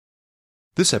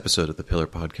This episode of the Pillar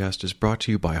Podcast is brought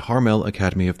to you by Harmel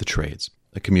Academy of the Trades,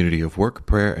 a community of work,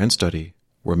 prayer, and study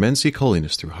where men seek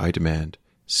holiness through high demand,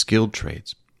 skilled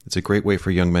trades. It's a great way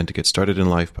for young men to get started in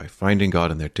life by finding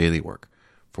God in their daily work.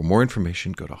 For more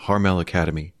information, go to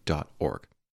harmelacademy.org.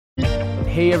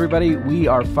 Hey everybody, we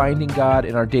are finding God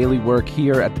in our daily work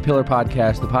here at the Pillar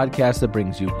Podcast, the podcast that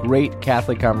brings you great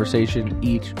Catholic conversation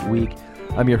each week.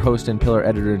 I'm your host and Pillar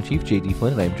Editor-in-Chief, J.D.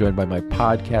 Flynn, and I'm joined by my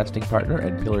podcasting partner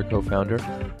and Pillar co-founder,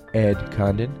 Ed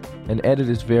Condon. And Ed, it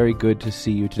is very good to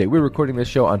see you today. We're recording this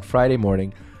show on Friday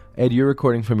morning. Ed, you're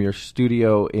recording from your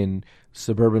studio in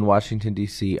suburban Washington,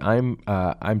 D.C.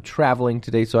 I'm traveling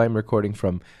today, so I'm recording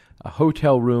from a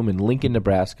hotel room in Lincoln,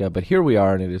 Nebraska. But here we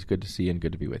are, and it is good to see you and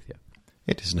good to be with you.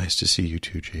 It is nice to see you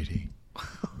too, J.D.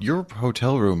 Your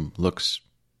hotel room looks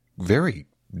very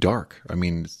dark. I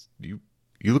mean,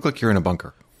 you look like you're in a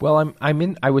bunker. Well,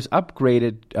 I was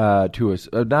upgraded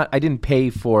I didn't pay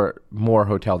for more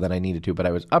hotel than I needed to, but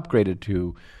I was upgraded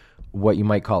to what you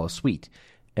might call a suite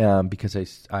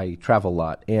because I travel a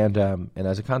lot, and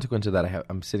as a consequence of that,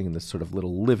 I'm sitting in this sort of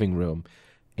little living room,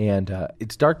 and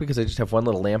it's dark because I just have one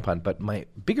little lamp on. But my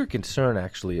bigger concern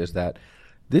actually is that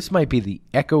this might be the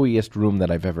echoiest room that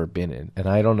I've ever been in, and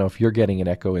I don't know if you're getting an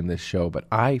echo in this show, but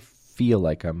I feel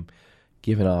like I'm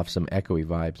giving off some echoey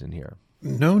vibes in here.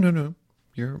 No.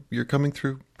 You're coming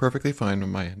through perfectly fine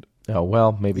on my end. Oh,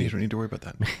 well, maybe. You don't need to worry about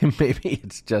that. Maybe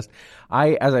it's just,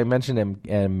 as I mentioned,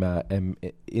 am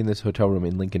in this hotel room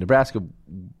in Lincoln, Nebraska,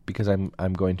 because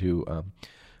I'm going to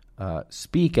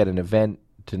speak at an event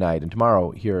tonight and tomorrow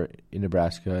here in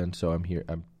Nebraska, and so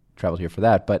I'm traveled here for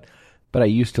that. But I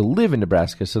used to live in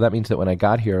Nebraska, so that means that when I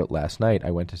got here last night,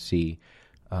 I went to see,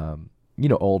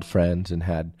 old friends and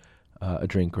had a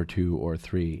drink or two or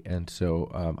three, and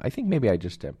so I think maybe I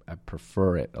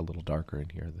prefer it a little darker in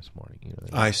here this morning.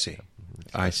 I see.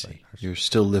 I see. You're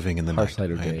still living in the night. Harsh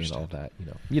lighter day and all that.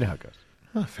 You know how it goes.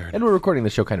 Oh, fair enough. And we're recording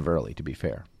the show kind of early, to be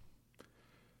fair.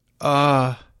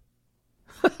 I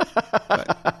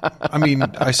mean,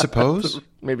 I suppose.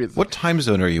 Maybe it's what time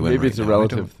zone are you in? Maybe it's right a now?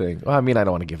 relative thing. Well, I mean, I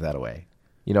don't want to give that away.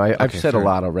 I've said a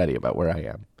lot already about where I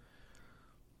am.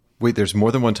 Wait, there's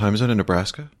more than one time zone in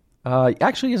Nebraska?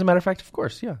 Actually, as a matter of fact, of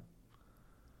course, yeah.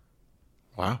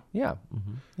 Wow. Yeah.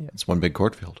 Mm-hmm. Yeah. It's one big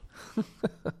cornfield.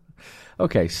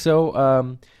 Okay,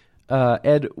 so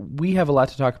Ed, we have a lot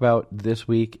to talk about this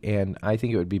week, and I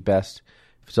think it would be best,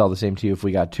 if it's all the same to you, if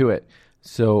we got to it.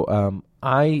 So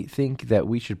I think that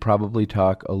we should probably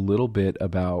talk a little bit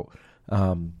about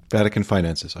Vatican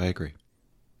finances. I agree.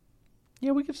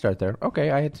 Yeah, we could start there.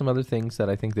 Okay, I had some other things that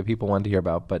I think that people wanted to hear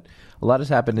about, but a lot has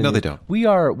happened. No, they don't. We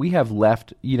have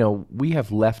left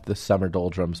the summer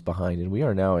doldrums behind, and we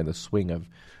are now in the swing of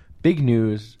big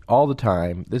news all the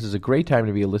time. This is a great time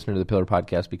to be a listener to the Pillar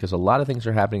Podcast because a lot of things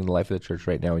are happening in the life of the church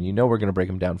right now, and we're going to break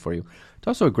them down for you. It's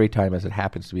also a great time, as it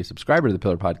happens, to be a subscriber to the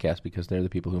Pillar Podcast because they're the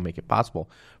people who make it possible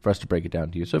for us to break it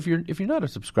down to you. So if you're not a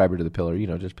subscriber to the Pillar,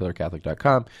 just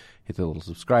pillarcatholic.com, hit the little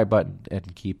subscribe button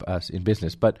and keep us in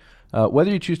business. But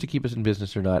whether you choose to keep us in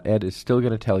business or not, Ed is still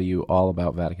going to tell you all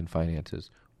about Vatican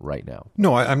finances right now.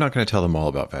 No, I'm not going to tell them all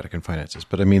about Vatican finances,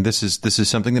 but I mean, this is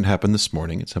something that happened this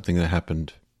morning. It's something that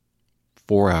happened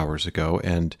 4 hours ago,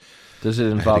 and does it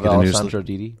involve Alessandro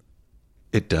Didi?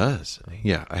 It does.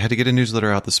 Yeah, I had to get a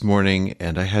newsletter out this morning,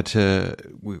 and I had to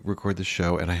record the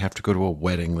show, and I have to go to a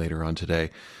wedding later on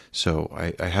today, so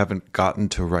I haven't gotten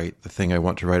to write the thing I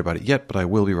want to write about it yet, but I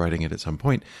will be writing it at some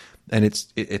point. And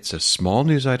it's a small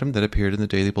news item that appeared in the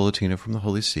Daily Bulletin from the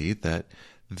Holy See that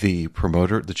the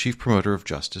chief promoter of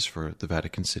justice for the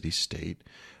Vatican City State,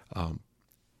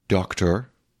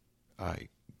 Doctor,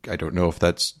 I don't know if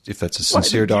that's a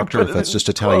sincere doctor, or if that's just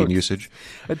Italian usage.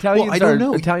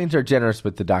 Italians are generous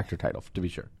with the doctor title, to be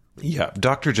sure. Yeah,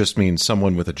 doctor just means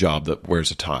someone with a job that wears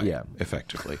a tie,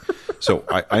 effectively. So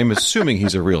I'm assuming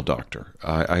he's a real doctor.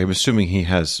 I am assuming he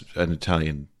has an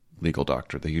Italian legal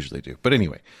doctor. They usually do. But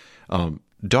anyway,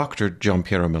 Dr.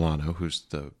 Giampiero Milano, who's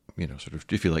the, sort of,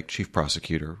 if you like, chief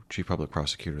public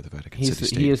prosecutor of the Vatican City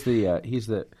State. He's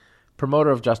the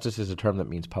promoter of justice is a term that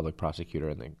means public prosecutor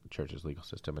in the Church's legal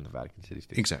system in the Vatican City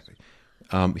State. Exactly.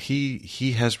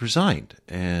 He has resigned,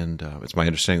 and it's my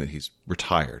understanding that he's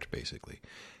retired, basically.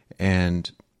 And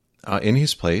in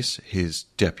his place, his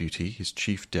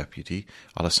chief deputy,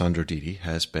 Alessandro Didi,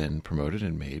 has been promoted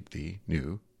and made the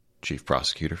new chief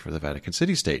prosecutor for the Vatican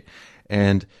City State.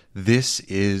 And this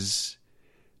is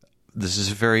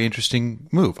a very interesting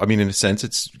move. I mean, in a sense,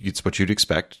 it's what you'd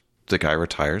expect. The guy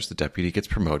retires, the deputy gets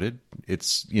promoted.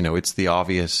 It's the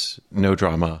obvious, no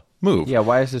drama move. Yeah,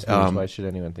 why is this news? Why should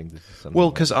anyone think this is something?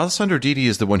 Well, because Alessandro Didi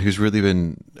is the one who's really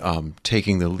been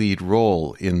taking the lead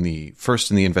role in the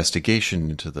investigation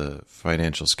into the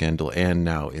financial scandal and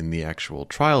now in the actual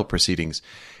trial proceedings.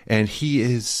 And he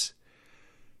is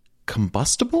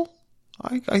combustible,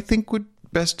 I think would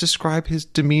best describe his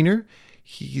demeanor.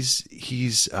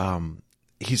 He's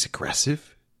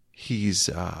aggressive. He's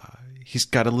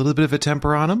got a little bit of a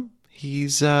temper on him.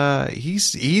 He's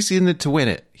in it to win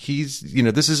it.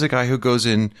 This is a guy who goes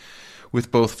in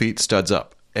with both feet studs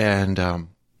up. And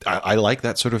I like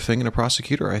that sort of thing in a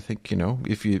prosecutor. I think,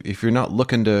 if you're not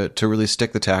looking to really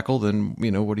stick the tackle, then,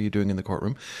 what are you doing in the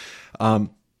courtroom?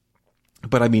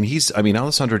 But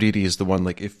Alessandro Didi is the one,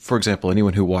 like, if, for example,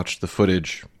 anyone who watched the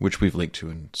footage, which we've linked to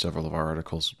in several of our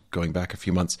articles going back a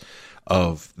few months,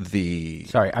 of the...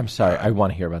 I'm sorry. I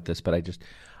want to hear about this, but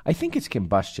I think it's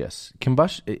combustious.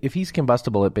 If he's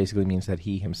combustible, it basically means that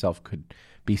he himself could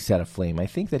be set aflame. I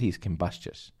think that he's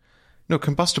combustious. No,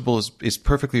 combustible is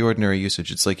perfectly ordinary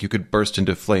usage. It's like you could burst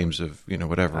into flames of,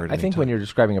 whatever. I think when you're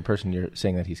describing a person, you're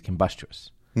saying that he's combustious.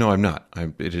 No, I'm not.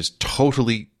 It is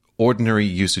totally ordinary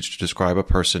usage to describe a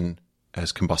person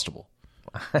as combustible.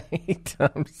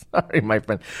 I'm sorry, my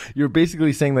friend. You're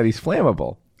basically saying that he's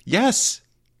flammable. Yes.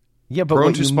 Yeah, but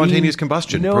prone to spontaneous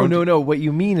combustion. No. What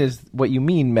you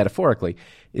mean metaphorically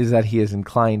is that he is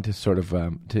inclined to sort of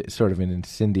an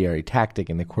incendiary tactic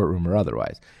in the courtroom or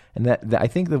otherwise. And that I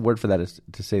think the word for that is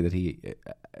to say that he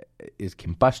is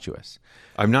combustuous.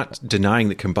 I'm not denying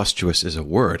that combustuous is a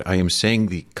word. I am saying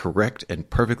the correct and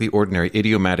perfectly ordinary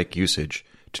idiomatic usage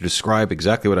to describe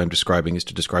exactly what I'm describing is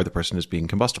to describe the person as being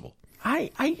combustible. I'm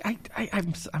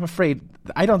afraid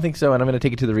I don't think so, and I'm going to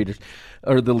take it to the readers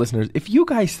or the listeners. If you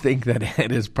guys think that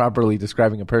it is properly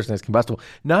describing a person as combustible,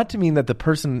 not to mean that the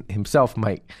person himself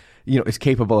might, is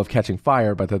capable of catching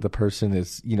fire, but that the person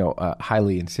is,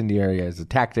 highly incendiary as a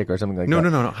tactic or something like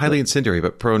that. No. Highly incendiary,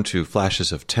 but prone to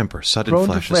flashes of temper, sudden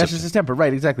flashes of temper.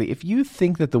 Right, exactly. If you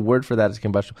think that the word for that is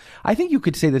combustible, I think you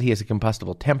could say that he has a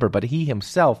combustible temper, but he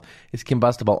himself is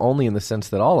combustible only in the sense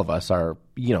that all of us are,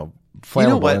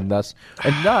 flammable,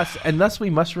 and thus we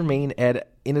must remain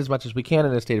in as much as we can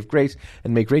in a state of grace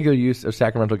and make regular use of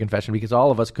sacramental confession, because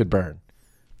all of us could burn,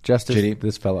 just as Ginny,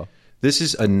 this fellow. This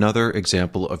is another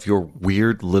example of your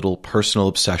weird little personal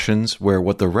obsessions where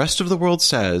what the rest of the world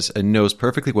says and knows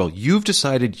perfectly well, you've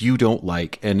decided you don't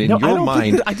like, and in your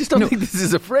mind... I just don't think this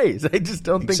is a phrase. I just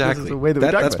don't think this is a way that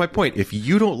we talk That's about. my point. If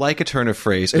you don't like a turn of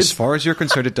phrase, as far as you're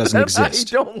concerned, it doesn't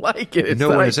exist. I don't like it. No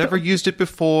one has ever used it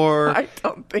before. I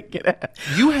don't think it has.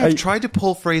 You have tried to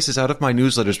pull phrases out of my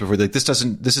newsletters before. Like, this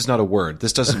is not a word.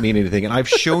 This doesn't mean anything. And I've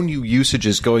shown you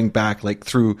usages going back, like,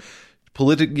 through...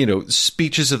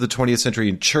 speeches of the 20th century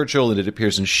in Churchill, and it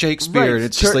appears in Shakespeare, right. And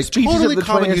it's just like totally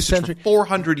common usage century. for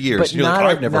 400 years. And you're like,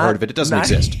 I've never heard of it. It doesn't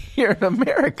exist. Here in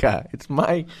America, it's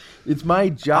my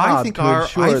job. I think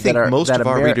most of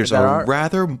our readers are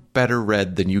rather better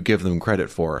read than you give them credit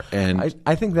for, and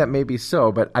I think that may be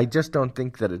so, but I just don't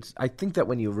think that it's. I think that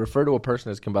when you refer to a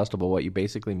person as combustible, what you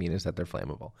basically mean is that they're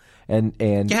flammable, and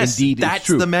yes, indeed, that's it's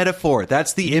true. the metaphor.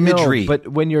 That's the imagery. No, but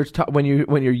when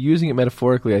you're using it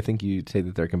metaphorically, I think you'd say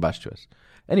that they're combustious.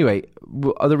 Anyway,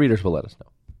 other readers will let us know.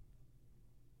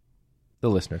 The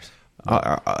listeners.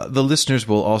 The listeners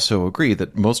will also agree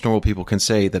that most normal people can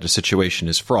say that a situation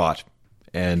is fraught,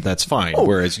 and that's fine.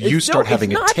 Whereas you start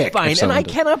having a tick. It's not fine, and I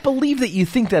cannot believe that you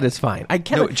think that is fine. I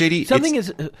cannot. No, JD, something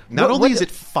is not only is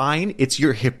it fine, it's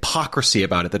your hypocrisy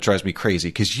about it that drives me crazy.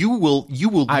 Because you will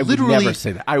I literally would never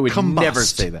say that. I would combust. Never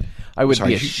say that. I would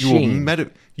be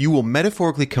ashamed. You will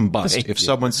metaphorically combust if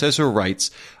someone says or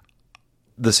writes,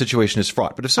 the situation is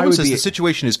fraught. But if someone says the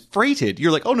situation is freighted,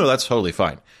 you're like, oh no, that's totally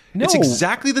fine. No. It's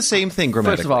exactly the same thing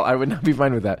grammatically. First of all, I would not be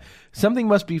fine with that. Something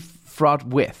must be fraught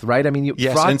with, right? I mean,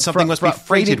 and something must be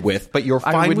freighted with, but you're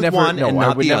fine with one and not the other.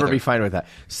 I would never be fine with that.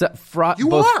 Fraught.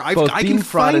 You are. I can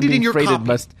find it in your copy.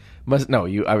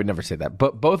 I would never say that.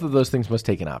 But both of those things must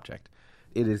take an object.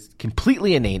 It is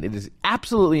completely inane. It is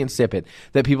absolutely insipid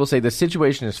that people say the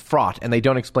situation is fraught and they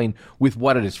don't explain with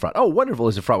what it is fraught. Oh, wonderful.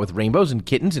 Is it fraught with rainbows and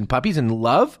kittens and puppies and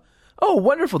love? Oh,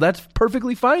 wonderful. That's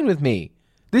perfectly fine with me.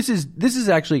 This is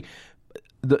actually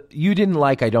you didn't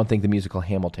like, I don't think, the musical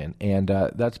Hamilton, and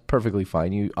that's perfectly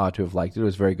fine. You ought to have liked it. It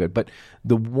was very good. But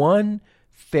the one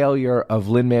failure of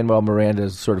Lin-Manuel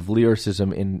Miranda's sort of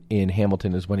lyricism in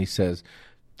Hamilton is when he says,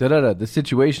 the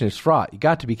situation is fraught. You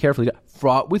got to be careful.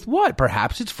 Fraught with what?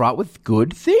 Perhaps it's fraught with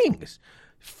good things.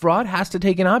 Fraud has to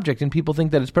take an object, and people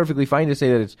think that it's perfectly fine to say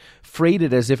that it's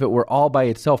freighted as if it were all by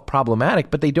itself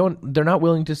problematic, but they're not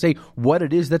willing to say what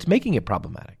it is that's making it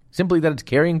problematic. Simply that it's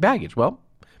carrying baggage. Well,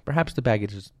 perhaps the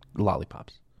baggage is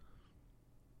lollipops.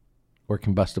 or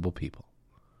combustible people?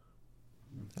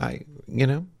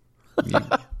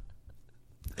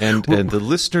 And the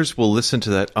listeners will listen to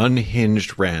that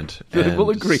unhinged rant and will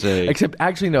agree. say, Except,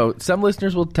 actually, no. Some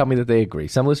listeners will tell me that they agree.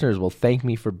 Some listeners will thank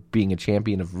me for being a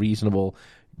champion of reasonable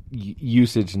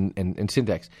usage and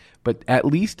syntax. But at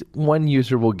least one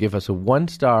user will give us a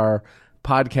 1-star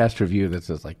podcast review that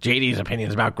says, like, JD's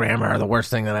opinions about grammar are the worst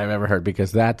thing that I've ever heard,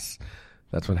 because that's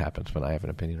what happens when I have an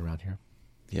opinion around here.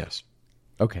 yes.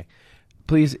 Okay.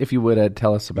 Please, if you would, Ed,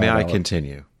 tell us about May I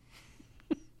continue?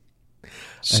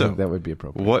 I think that would be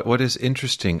appropriate. What is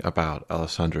interesting about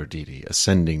Alessandro Didi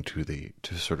ascending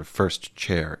to sort of first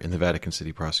chair in the Vatican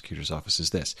City Prosecutor's Office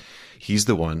is this. He's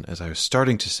the one, as I was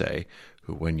starting to say,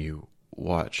 who, when you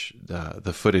watch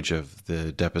the footage of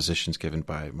the depositions given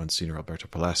by Monsignor Alberto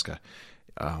Palasca,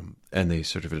 and they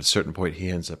sort of, at a certain point, he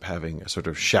ends up having a sort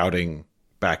of shouting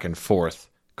back and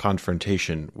forth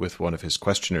confrontation with one of his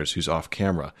questioners who's off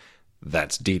camera.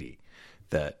 That's Didi.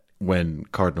 That when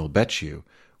Cardinal Becciu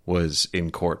was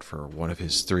in court for one of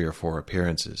his 3 or 4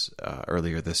 appearances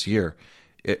earlier this year,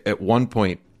 at one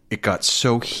point it got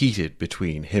so heated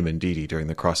between him and Didi during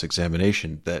the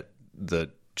cross-examination that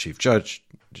the chief judge,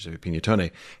 Giuseppe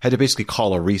Pignatone, had to basically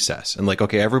call a recess and, like,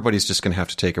 okay, everybody's just going to have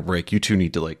to take a break. You two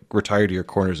need to, like, retire to your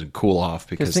corners and cool off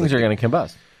because things are going to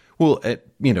combust. Well,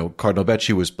 Cardinal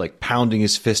Becciu was, like, pounding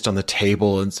his fist on the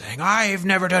table and saying, I've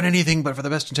never done anything but for the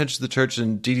best intentions of the church.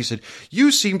 And Didi said,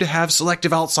 you seem to have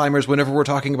selective Alzheimer's whenever we're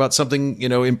talking about something,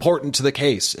 important to the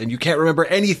case. And you can't remember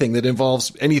anything that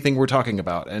involves anything we're talking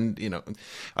about. And,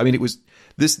 it was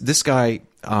this guy,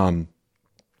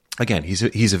 again,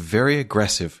 he's a very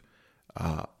aggressive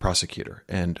prosecutor.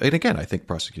 And again, I think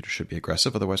prosecutors should be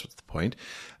aggressive. Otherwise, what's the point?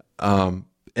 And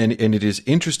it is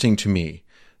interesting to me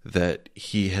that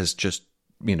he has just,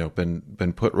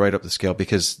 been put right up the scale,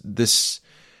 because this,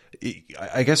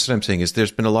 I guess what I'm saying is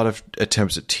there's been a lot of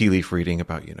attempts at tea leaf reading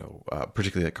about,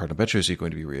 particularly that Cardinal Becciu, is he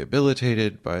going to be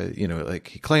rehabilitated by, like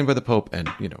he claimed by the Pope, and,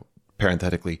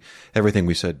 parenthetically, everything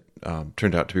we said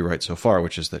turned out to be right so far,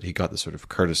 which is that he got the sort of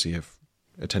courtesy of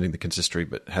attending the consistory,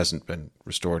 but hasn't been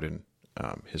restored in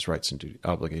his rights and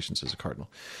obligations as a cardinal.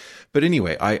 But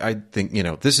anyway, I think,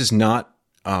 this is not,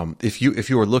 if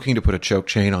you are looking to put a choke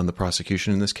chain on the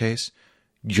prosecution in this case,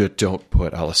 you don't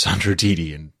put Alessandro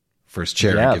Didi in first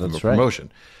chair and give him a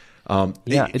promotion.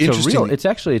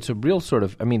 It's a real sort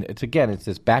of, it's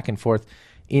this back and forth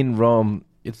in Rome.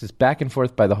 It's this back and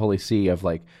forth by the Holy See of,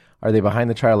 like, are they behind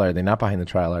the trial? Are they not behind the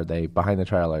trial? Are they behind the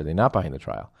trial? Are they not behind the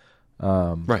trial?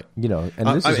 Right. And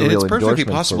this is a real it's perfectly endorsement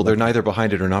possible they're neither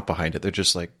behind it or not behind it. They're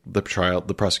just like, the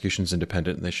prosecution's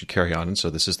independent and they should carry on. And so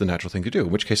this is the natural thing to do,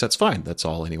 in which case that's fine. That's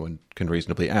all anyone can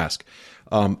reasonably ask.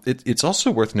 It's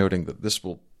also worth noting that this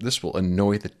will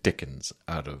annoy the dickens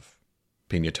out of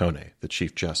Pignatone, the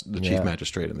chief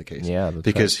magistrate in the case. Yeah,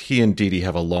 because he and Didi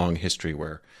have a long history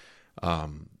where,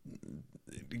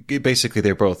 basically,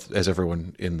 they're both, as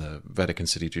everyone in the Vatican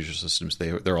City judicial systems,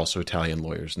 they're also Italian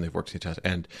lawyers, and they've worked in Italian.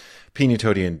 And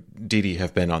Pignatone and Didi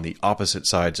have been on the opposite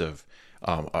sides of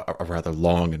a rather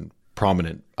long and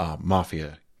prominent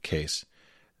mafia case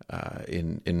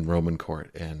in Roman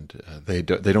court, and they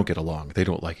don't get along. They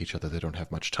don't like each other. They don't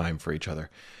have much time for each other,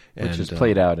 which is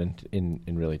played out in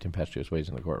really tempestuous ways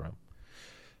in the courtroom.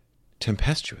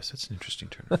 Tempestuous. That's an interesting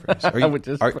turn of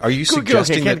phrase. Are you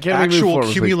suggesting that actual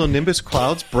cumulonimbus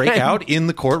clouds break out in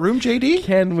the courtroom, JD?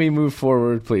 Can we move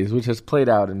forward, please? Which has played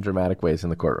out in dramatic ways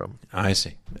in the courtroom. I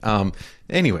see.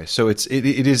 Anyway, so it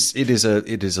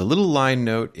is a little line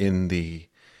note in the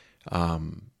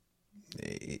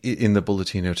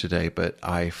Bulletino today, but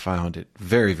I found it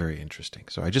very, very interesting.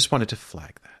 So I just wanted to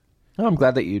flag that. Oh, I'm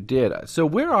glad that you did. So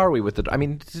where are we with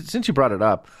since you brought it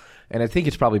up? And I think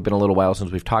it's probably been a little while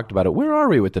since we've talked about it. Where are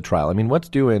we with the trial? What's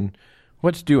doing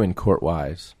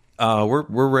court-wise?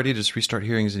 We're ready to restart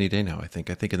hearings any day now. I think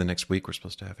in the next week we're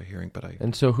supposed to have a hearing.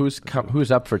 And so who's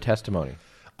up for testimony?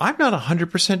 I'm not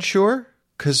 100% sure,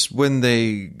 because when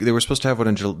they were supposed to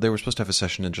have they were supposed to have a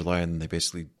session in July, and they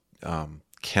basically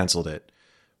canceled it.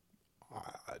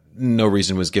 No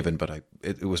reason was given, but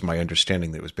it was my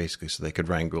understanding that it was basically so they could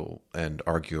wrangle and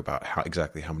argue about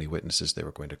exactly how many witnesses they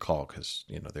were going to call, because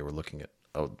they were looking at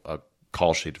a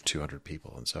call sheet of 200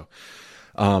 people, and so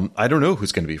I don't know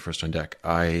who's going to be first on deck.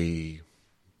 I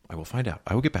will find out.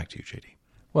 I will get back to you, JD.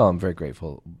 Well, I'm very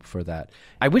grateful for that.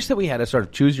 I wish that we had a sort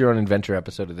of choose your own adventure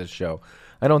episode of this show.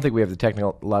 I don't think we have the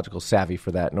technological savvy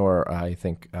for that, nor I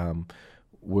think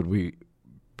would we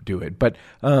do it, but.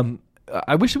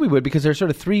 I wish that we would, because there's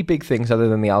sort of 3 big things other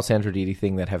than the Alessandro Didi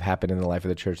thing that have happened in the life of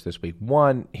the church this week.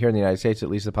 1, here in the United States, at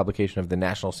least, the publication of the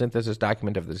National Synthesis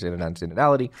document of the Synod on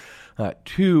Synodality.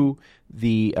 2,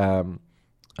 the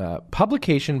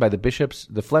publication by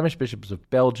the Flemish bishops of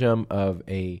Belgium, of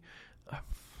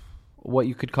what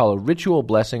you could call a ritual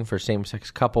blessing for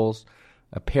same-sex couples,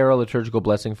 a paraliturgical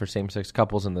blessing for same-sex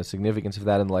couples and the significance of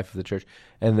that in the life of the church,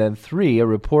 and then 3, a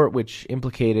report which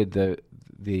implicated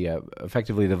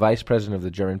effectively the vice president of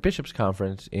the German Bishops'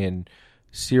 Conference in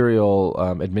serial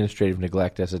administrative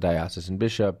neglect as a diocesan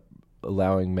bishop,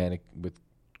 allowing men with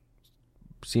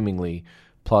seemingly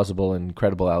plausible and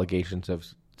credible allegations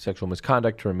of sexual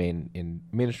misconduct to remain in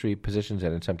ministry positions,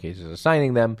 and in some cases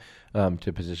assigning them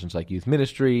to positions like youth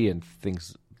ministry and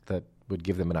things that would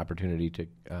give them an opportunity to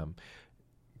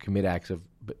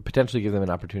potentially give them an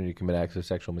opportunity to commit acts of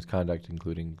sexual misconduct,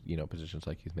 including, positions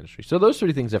like youth ministry. So those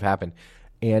 3 things have happened,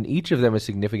 and each of them is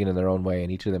significant in their own way,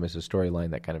 and each of them is a storyline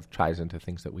that kind of ties into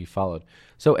things that we followed.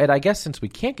 So, Ed, I guess since we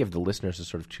can't give the listeners a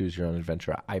sort of choose your own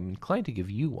adventure, I'm inclined to give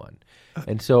you one.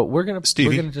 And so we're gonna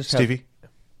Stevie.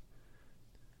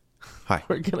 Hi.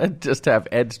 We're gonna just have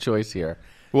Ed's choice here.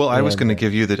 Well, I was going to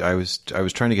give you that. I was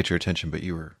trying to get your attention, but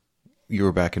you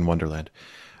were back in Wonderland.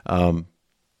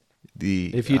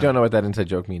 If you don't know what that inside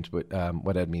joke means,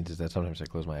 what Ed means is that sometimes I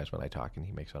close my eyes when I talk, and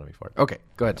he makes fun of me for it. Okay,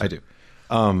 go ahead. I do.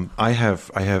 I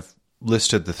have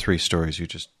listed the 3 stories you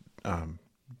just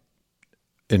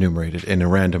enumerated in a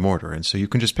random order, and so you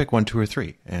can just pick 1, 2, or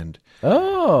 3, and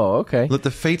okay. Let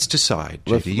the fates decide.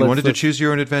 JD, you wanted to choose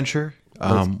your own adventure.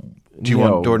 Do you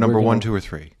want door number 1, 2, or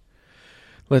 3?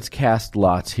 Let's cast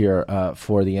lots here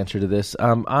for the answer to this.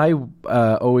 I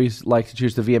always like to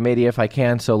choose the Via Media if I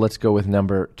can, so let's go with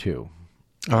number 2.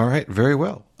 All right, very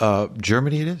well.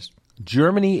 Germany it is.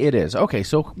 Germany it is. Okay,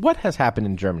 so what has happened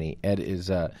in Germany, Ed, is...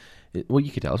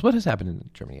 you could tell us. What has happened in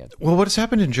Germany, Ed? Well, what has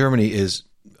happened in Germany is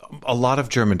a lot of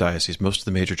German dioceses, most of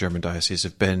the major German dioceses,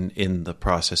 have been in the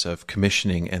process of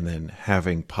commissioning and then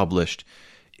having published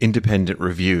independent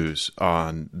reviews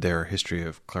on their history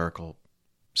of clerical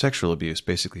sexual abuse,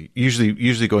 basically,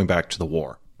 usually going back to the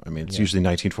war. I mean, it's usually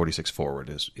 1946 forward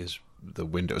is the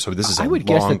window. So this is I would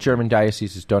guess that German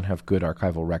dioceses don't have good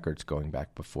archival records going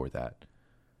back before that.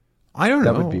 I don't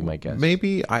know. That would be my guess.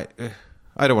 Maybe. I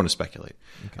don't want to speculate.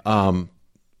 Okay.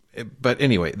 But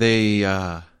anyway,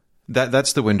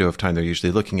 that's the window of time they're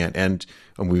usually looking at, and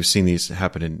we've seen these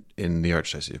happen in the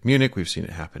Archdiocese of Munich. We've seen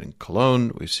it happen in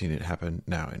Cologne. We've seen it happen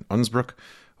now in Innsbruck,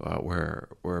 where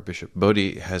Bishop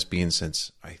Bodhi has been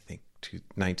since, I think,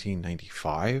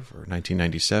 1995 or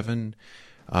 1997.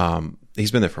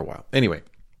 He's been there for a while. Anyway,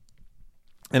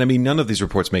 and I mean, none of these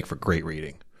reports make for great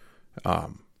reading,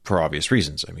 for obvious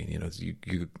reasons. I mean,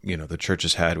 the church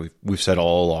has had. We've said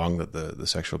all along that the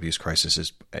sexual abuse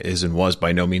crisis is and was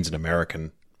by no means an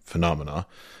American phenomena.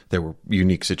 There were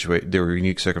unique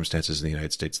circumstances in the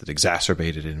United States that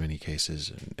exacerbated it in many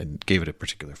cases and gave it a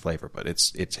particular flavor. But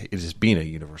it has been a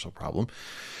universal problem.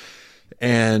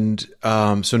 And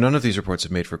so none of these reports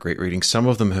have made for great reading. Some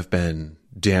of them have been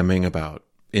damning about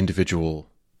individual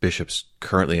bishops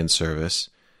currently in service,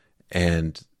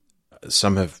 and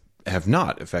some have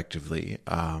not effectively.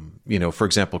 For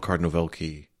example, Cardinal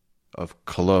Welke of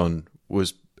Cologne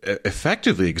was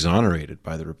effectively exonerated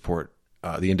by the report.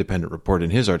 The independent report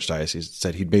in his archdiocese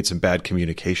said he'd made some bad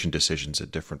communication decisions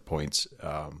at different points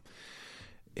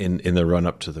in the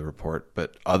run-up to the report.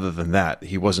 But other than that,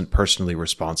 he wasn't personally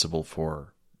responsible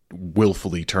for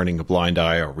willfully turning a blind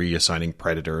eye or reassigning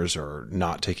predators or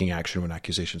not taking action when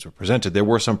accusations were presented. There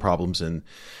were some problems in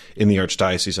the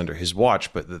archdiocese under his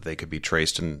watch, but that they could be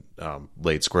traced and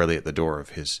laid squarely at the door of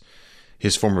his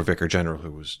former vicar general,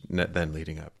 who was then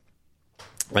leading up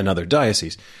another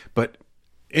diocese. But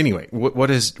anyway, what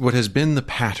has been the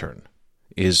pattern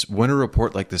is when a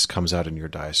report like this comes out in your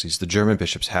diocese, the German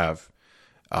bishops have,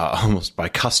 almost by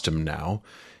custom now,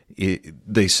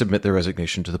 they submit their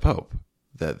resignation to the Pope.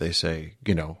 That they say,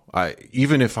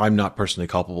 even if I'm not personally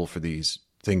culpable for these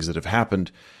things that have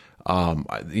happened,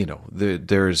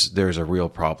 there's a real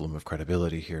problem of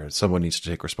credibility here. Someone needs to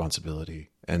take responsibility,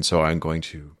 and so I'm going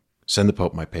to send the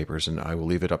Pope my papers, and I will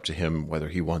leave it up to him whether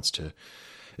he wants to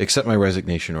accept my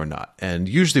resignation or not. And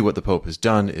usually what the Pope has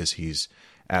done is he's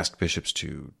asked bishops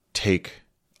to take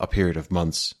a period of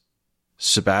months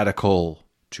sabbatical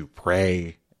to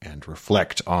pray and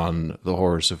reflect on the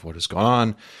horrors of what has gone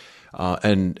on.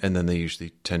 And then they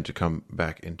usually tend to come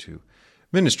back into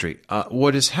ministry.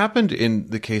 What has happened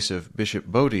in the case of Bishop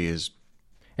Bodhi is...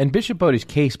 And Bishop Bodhi's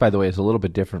case, by the way, is a little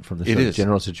bit different from the sort of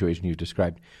general situation you've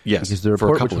described. Yes, because the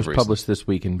report which was published this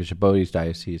week in Bishop Bodhi's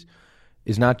diocese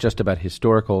is not just about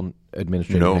historical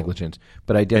administrative negligence,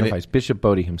 but identifies Bishop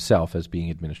Bodhi himself as being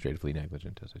administratively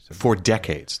negligent, as I said. For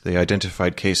decades, they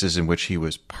identified cases in which he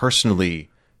was personally...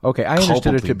 Okay, I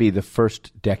understood it to be the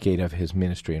first decade of his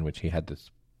ministry in which he had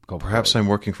this perhaps I'm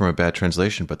working from a bad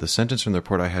translation, but the sentence from the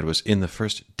report I had was in the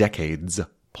first decades,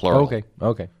 plural,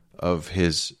 of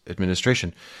his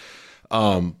administration,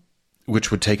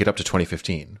 which would take it up to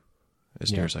 2015,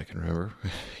 as near as I can remember,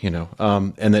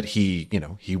 and that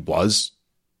he was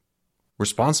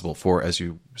responsible for, as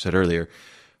you said earlier,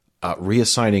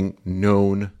 reassigning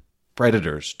known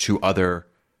predators to other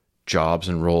jobs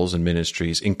and roles and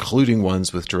ministries, including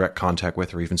ones with direct contact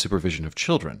with or even supervision of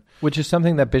children. Which is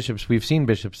something that we've seen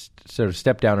bishops sort of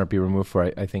step down or be removed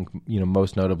for. I think,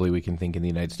 most notably we can think in the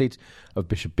United States of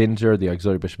Bishop Binzer, the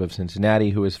auxiliary bishop of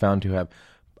Cincinnati, who was found to have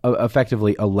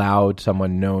effectively allowed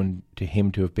someone known to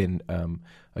him to have been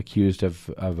accused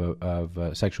of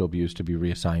sexual abuse to be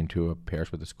reassigned to a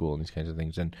parish with a school and these kinds of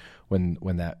things. And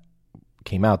when that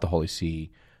came out, the Holy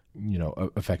See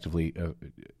effectively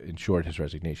ensured his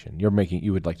resignation.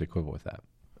 You would like to quibble with that?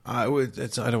 I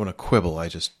don't want to quibble. I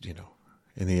just,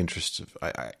 in the interest of,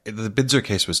 the Binzer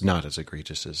case was not as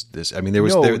egregious as this. I mean, there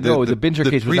was the Binzer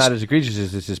case was not as egregious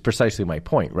as this. Is precisely my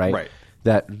point, right? Right.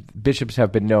 That bishops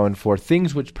have been known for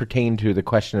things which pertain to the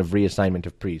question of reassignment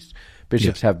of priests.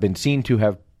 Bishops have been seen to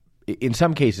have, in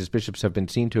some cases, bishops have been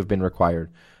seen to have been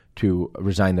required to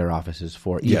resign their offices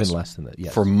for even less than that.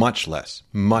 Yes. For much less.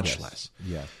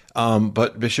 Yeah.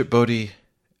 But Bishop Bodie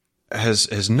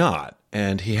has not,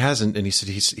 and he hasn't, and he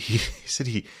said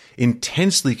he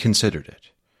intensely considered it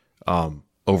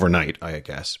overnight, I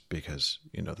guess, because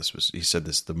he said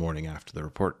this the morning after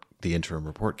the interim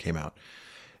report came out,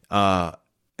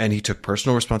 and he took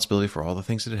personal responsibility for all the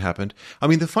things that had happened. I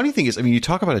mean, the funny thing is, you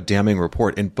talk about a damning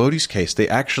report. In Bodie's case, the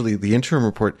interim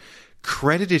report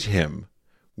credited him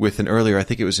with an earlier, I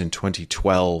think it was in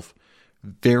 2012,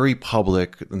 very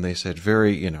public, and they said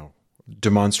very,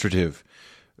 demonstrative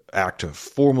act of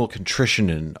formal contrition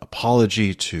and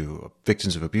apology to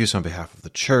victims of abuse on behalf of the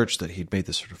church, that he'd made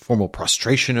this sort of formal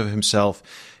prostration of himself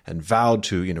and vowed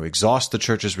to, exhaust the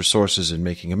church's resources in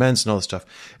making amends and all this stuff.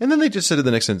 And then they just said in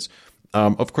the next sentence,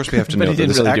 of course we have to know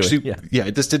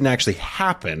that this didn't actually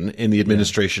happen in the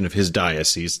administration of his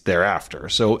diocese thereafter.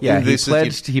 So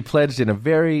he pledged in a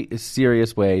very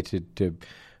serious way to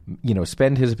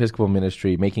spend his Episcopal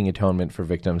ministry making atonement for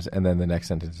victims, and then the next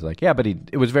sentence is like, but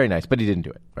it was very nice, but he didn't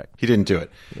do it. Right? He didn't do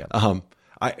it. Yeah.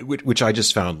 Which I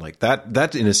just found like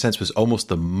that in a sense was almost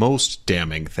the most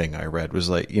damning thing I read, was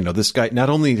like, this guy, not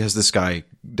only has this guy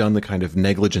done the kind of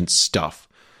negligent stuff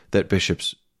that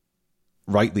bishops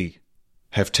rightly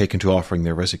have taken to offering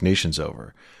their resignations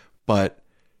over, but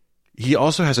he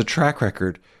also has a track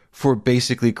record for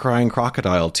basically crying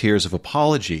crocodile tears of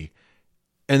apology.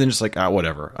 And then just like,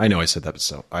 whatever. I know I said that, but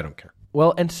so I don't care.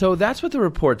 Well, and so that's what the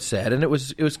report said, and it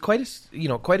was quite a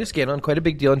scandal and quite a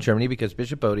big deal in Germany, because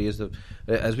Bishop Bodie is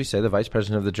as we say, the vice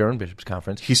president of the German Bishops'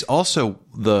 Conference. He's also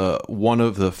one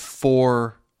of the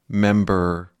 4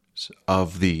 members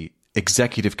of the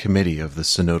executive committee of the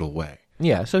Synodal Way.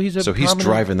 Yeah, so he's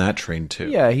driving that train too.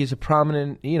 Yeah, he's a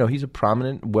prominent,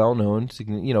 well-known,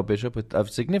 bishop of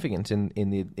significance in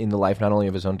the life not only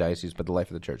of his own diocese but the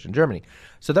life of the church in Germany.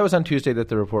 So that was on Tuesday that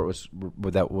the report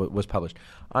was published.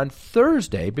 On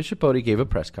Thursday, Bishop Bodie gave a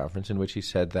press conference in which he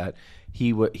said that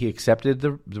he accepted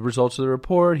the results of the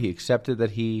report. He accepted that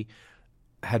he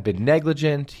had been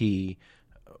negligent. He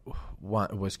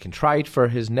was contrite for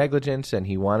his negligence, and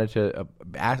he wanted to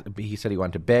he said he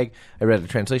wanted to beg. I read the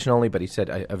translation only, but he said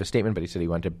of a statement, but he said he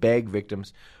wanted to beg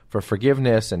victims for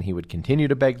forgiveness, and he would continue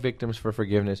to beg victims for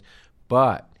forgiveness.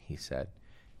 But he said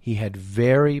he had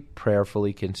very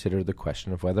prayerfully considered the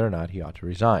question of whether or not he ought to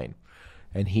resign,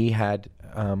 and he had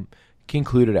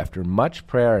concluded after much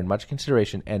prayer and much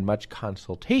consideration and much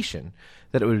consultation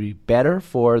that it would be better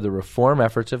for the reform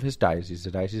efforts of his diocese,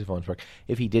 the Diocese of Owensboro,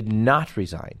 if he did not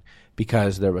resign,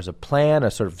 because there was a plan,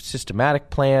 a sort of systematic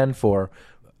plan for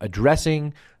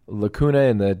addressing lacuna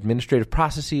in the administrative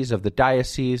processes of the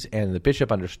diocese, and the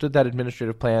bishop understood that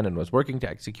administrative plan and was working to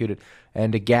execute it,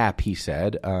 and a gap, he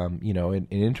said, an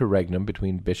interregnum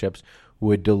between bishops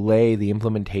would delay the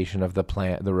implementation of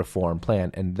the reform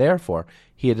plan, and therefore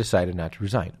he had decided not to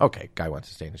resign. Okay, guy wants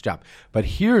to stay in his job. But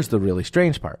here's the really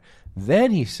strange part.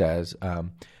 Then he says,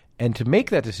 and to make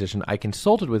that decision, I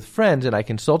consulted with friends, and I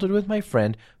consulted with my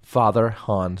friend, Father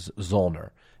Hans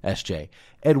Zollner, S.J.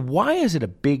 And why is it a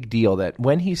big deal that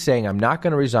when he's saying, I'm not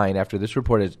going to resign after this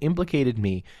report has implicated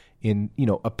me in,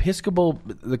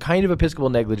 the kind of episcopal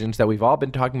negligence that we've all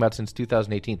been talking about since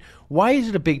 2018, why is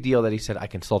it a big deal that he said, I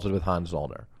consulted with Hans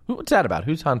Zollner? What's that about?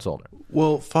 Who's Hans Zollner?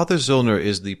 Well, Father Zollner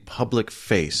is the public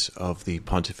face of the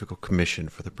Pontifical Commission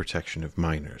for the Protection of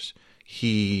Minors.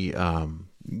 He,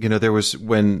 there was,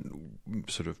 when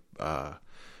sort of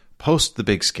post the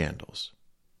big scandals,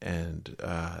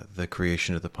 the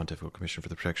creation of the Pontifical Commission for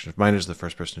the Protection of Minors. The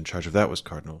first person in charge of that was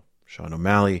Cardinal Sean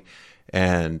O'Malley,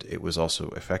 and it was also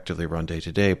effectively run day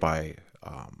to day by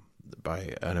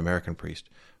an American priest,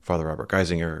 Father Robert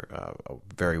Geisinger, a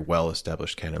very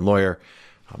well-established canon lawyer,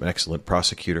 an excellent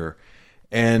prosecutor,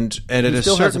 and he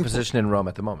still has a position in Rome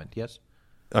at the moment. Yes.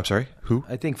 I'm sorry, who?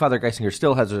 I think Father Geisinger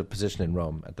still has a position in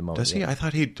Rome at the moment. Does he? Yeah. I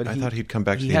thought he'd come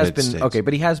back to the United States. Okay,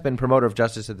 but he has been promoter of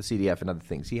justice at the CDF and other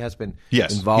things. He has been he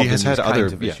involved has in had these other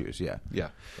kinds of issues. Yeah.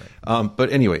 Right.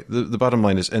 But anyway, the bottom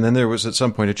line is, and then there was at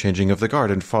some point a changing of the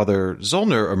guard, and Father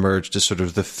Zollner emerged as sort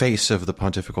of the face of the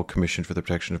Pontifical Commission for the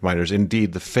Protection of Minors.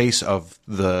 Indeed, the face of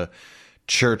the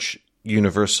Church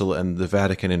Universal and the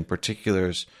Vatican in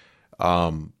particular's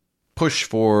push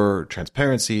for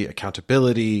transparency,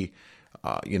 accountability,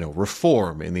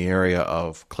 reform in the area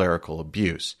of clerical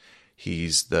abuse. He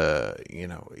is the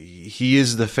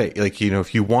face.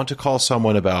 If you want to call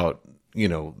someone about,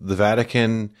 the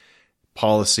Vatican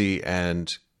policy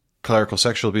and clerical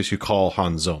sexual abuse, you call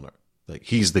Hans Zollner. Like,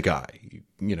 he's the guy.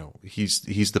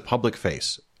 He's the public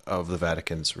face of the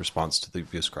Vatican's response to the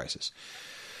abuse crisis.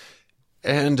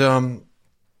 And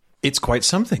it's quite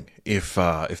something if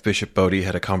Bishop Bodie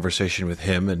had a conversation with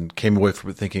him and came away from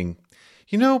it thinking,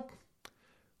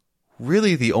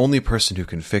 really the only person who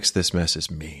can fix this mess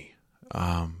is me.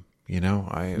 It's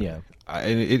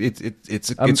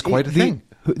quite a thing.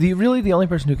 The only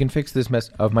person who can fix this mess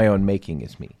of my own making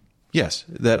is me. Yes,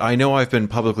 that I know I've been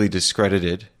publicly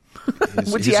discredited.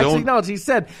 Which he actually acknowledged. He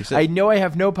said, I know I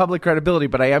have no public credibility,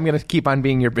 but I am going to keep on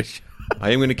being your bishop. I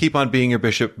am going to keep on being your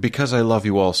bishop because I love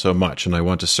you all so much and I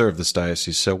want to serve this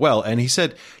diocese so well. And he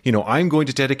said, I'm going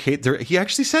to dedicate he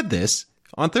actually said this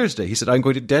on Thursday. He said, I'm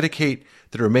going to dedicate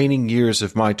the remaining years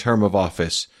of my term of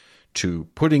office to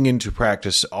putting into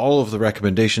practice all of the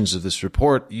recommendations of this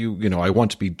report. I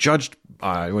want to be judged.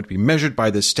 I want to be measured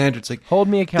by this standard. It's like, hold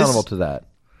me accountable to that.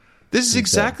 This is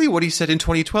exactly what he said in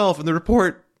 2012, and the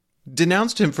report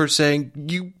denounced him for saying,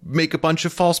 you make a bunch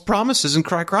of false promises and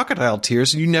cry crocodile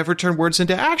tears, and you never turn words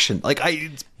into action.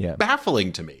 It's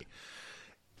baffling to me.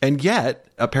 And yet,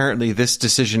 apparently, this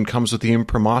decision comes with the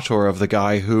imprimatur of the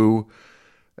guy who,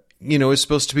 is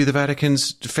supposed to be the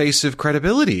Vatican's face of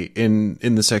credibility in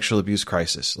the sexual abuse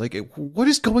crisis. What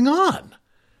is going on?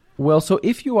 Well, so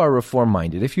if you are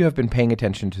reform-minded, if you have been paying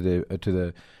attention to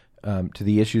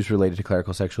the issues related to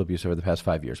clerical sexual abuse over the past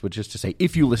 5 years, which is to say,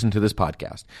 if you listen to this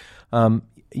podcast,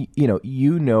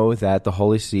 you know that the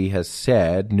Holy See has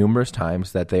said numerous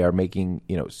times that they are making,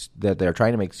 that they are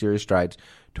trying to make serious strides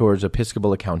towards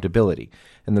episcopal accountability,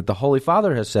 and that the Holy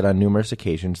Father has said on numerous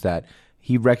occasions that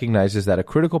he recognizes that a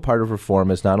critical part of reform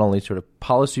is not only sort of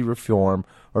policy reform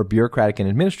or bureaucratic and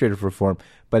administrative reform,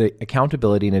 but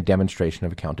accountability and a demonstration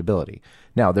of accountability.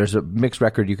 Now, there's a mixed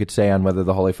record, you could say, on whether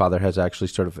the Holy Father has actually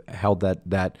sort of held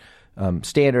that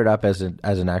standard up as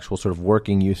an actual sort of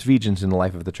working jus vigens in the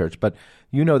life of the Church. But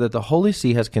you know that the Holy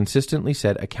See has consistently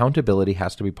said accountability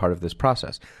has to be part of this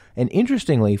process. And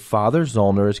interestingly, Father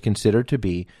Zollner is considered to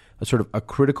be a sort of a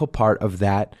critical part of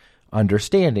that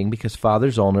understanding, because Father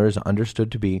Zollner is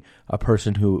understood to be a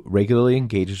person who regularly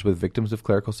engages with victims of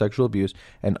clerical sexual abuse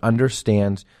and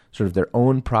understands sort of their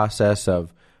own process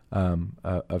of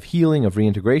healing, of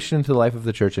reintegration into the life of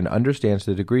the Church, and understands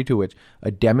the degree to which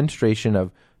a demonstration of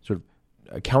sort of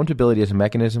accountability as a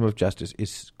mechanism of justice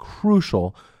is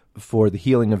crucial for the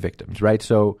healing of victims, right?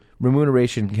 So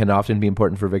remuneration can often be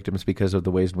important for victims because of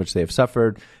the ways in which they have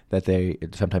suffered, that they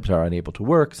sometimes are unable to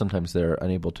work, sometimes they're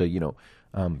unable to,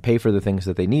 pay for the things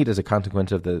that they need as a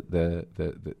consequence of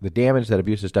the damage that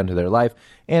abuse has done to their life.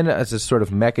 And as a sort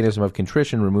of mechanism of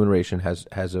contrition, remuneration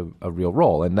has a real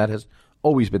role, and that has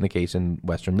always been the case in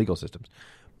Western legal systems.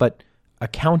 But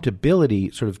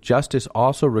accountability, sort of justice,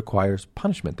 also requires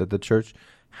punishment, that the Church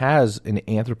has an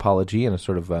anthropology and a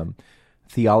sort of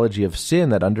theology of sin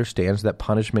that understands that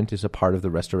punishment is a part of the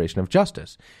restoration of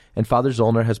justice. And Father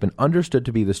Zollner has been understood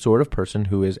to be the sort of person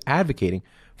who is advocating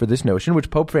for this notion, which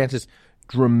Pope Francis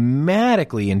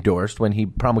dramatically endorsed when he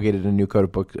promulgated a new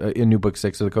Book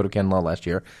 6 of the Code of Canon Law last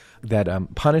year, that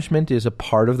punishment is a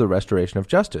part of the restoration of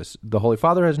justice. The Holy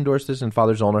Father has endorsed this, and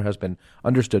Father Zollner has been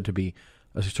understood to be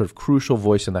a sort of crucial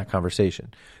voice in that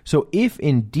conversation. So if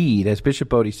indeed, as Bishop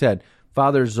Bodie said,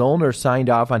 Father Zollner signed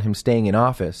off on him staying in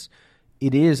office,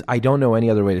 it is, I don't know any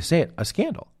other way to say it, a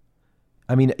scandal.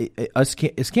 I mean, a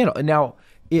scandal. Now,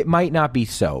 it might not be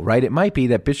so, right? It might be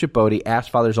that Bishop Bodie asked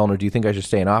Father Zollner, do you think I should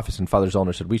stay in office? And Father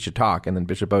Zollner said, we should talk. And then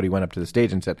Bishop Bodie went up to the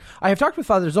stage and said, I have talked with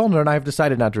Father Zollner and I have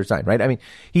decided not to resign, right? I mean,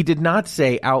 he did not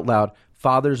say out loud,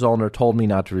 Father Zollner told me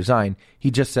not to resign. He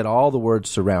just said all the words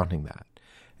surrounding that.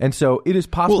 And so it is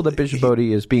possible that Bishop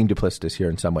Bodie is being duplicitous here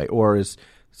in some way, or is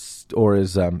or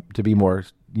is, to be more,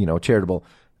 charitable,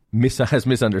 has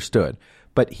misunderstood.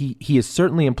 But he is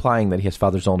certainly implying that he has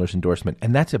Father Zollner's endorsement,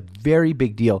 and that's a very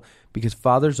big deal because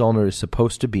Father Zollner is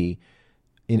supposed to be,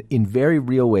 in very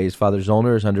real ways, Father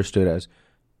Zollner is understood as,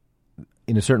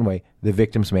 in a certain way, the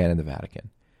victim's man in the Vatican.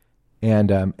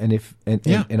 And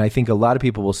I think a lot of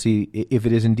people will see, if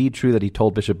it is indeed true that he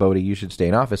told Bishop Bodie, you should stay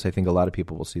in office, I think a lot of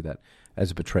people will see that as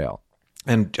a betrayal.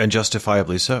 And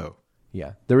justifiably so.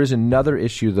 Yeah. There is another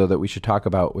issue, though, that we should talk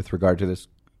about with regard to this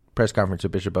press conference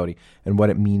of Bishop Bodie and what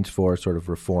it means for sort of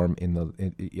reform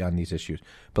on these issues.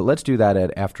 But let's do that,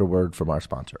 Ed, after a word from our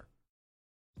sponsor.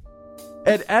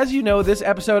 Ed, as you know, this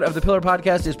episode of the Pillar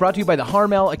Podcast is brought to you by the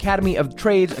Harmel Academy of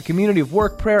Trades, a community of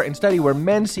work, prayer, and study where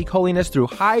men seek holiness through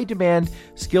high-demand,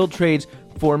 skilled trades,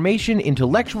 formation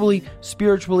intellectually,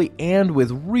 spiritually, and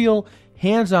with real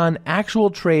hands-on actual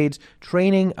trades,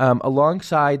 training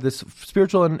alongside this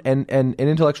spiritual and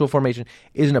intellectual formation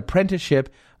is an apprenticeship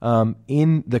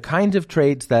in the kinds of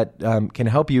trades that can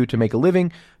help you to make a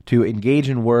living, to engage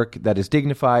in work that is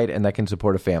dignified and that can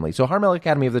support a family. So Harmel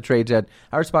Academy of the Trades, Ed,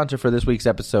 our sponsor for this week's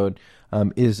episode,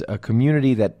 is a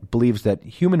community that believes that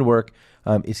human work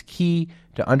is key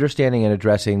to understanding and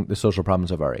addressing the social problems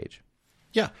of our age.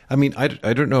 Yeah. I mean, I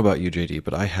don't know about you, JD,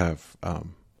 but I have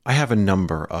a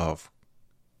number of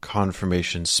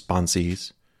confirmation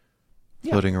sponsees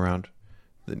floating around.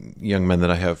 The young men that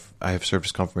I have served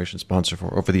as confirmation sponsor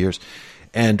for over the years.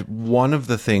 And one of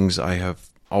the things I have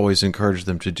always encouraged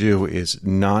them to do is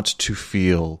not to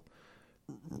feel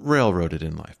railroaded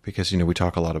in life, because we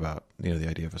talk a lot about the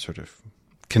idea of a sort of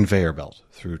conveyor belt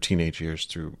through teenage years,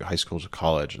 through high school to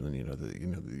college, and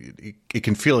then it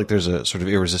can feel like there's a sort of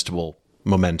irresistible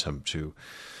momentum to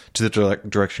the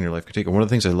direction your life can take. And one of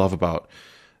the things I love about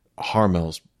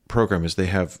Harmel's program is they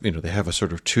have a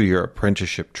sort of 2-year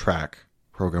apprenticeship track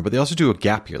program, but they also do a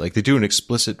gap year. Like they do an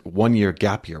explicit 1-year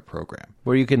gap year program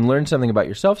where you can learn something about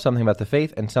yourself, something about the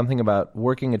faith, and something about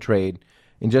working a trade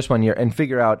in just 1 year and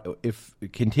figure out if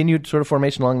continued sort of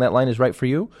formation along that line is right for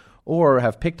you, or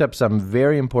have picked up some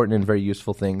very important and very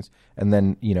useful things and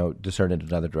then, discern it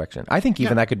another direction. I think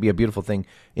even that could be a beautiful thing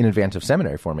in advance of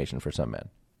seminary formation for some men.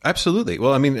 Absolutely.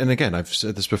 Well, I mean, and again, I've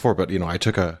said this before, but I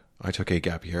took a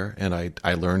gap year and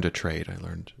I learned a trade.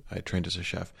 I trained as a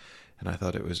chef. And I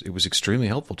thought it was extremely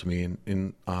helpful to me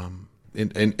in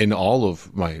all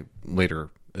of my later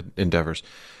endeavors.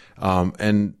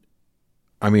 And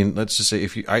I mean, let's just say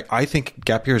I think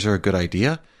gap years are a good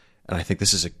idea, and I think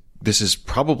this is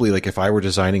probably like if I were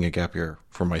designing a gap year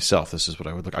for myself, this is what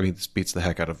I would look. I mean, this beats the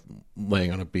heck out of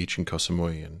laying on a beach in Koh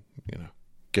Samui and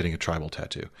getting a tribal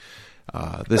tattoo.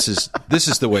 This is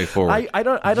the way forward. I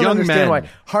don't understand why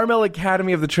Harmel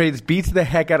Academy of the Trades beats the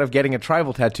heck out of getting a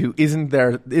tribal tattoo. Isn't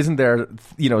there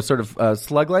sort of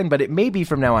slug line? But it may be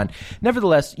from now on.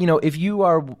 Nevertheless, if you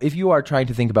are trying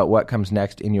to think about what comes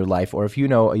next in your life, or if you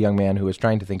know a young man who is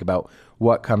trying to think about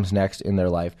what comes next in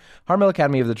their life, Harmel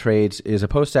Academy of the Trades is a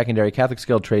post-secondary Catholic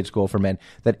skilled trade school for men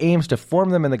that aims to form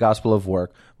them in the gospel of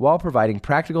work while providing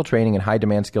practical training in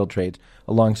high-demand skilled trades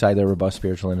alongside their robust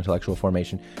spiritual and intellectual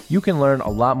formation. You can learn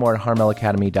a lot more at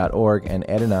harmelacademy.org, and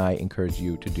Ed and I encourage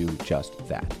you to do just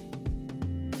that.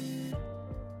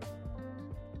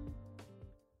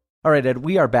 All right, Ed,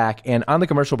 we are back, and on the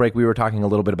commercial break, we were talking a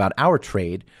little bit about our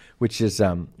trade, which is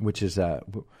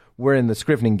we're in the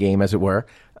scrivening game, as it were,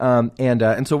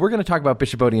 and so we're going to talk about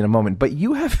Bishop Bodie in a moment. But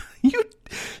you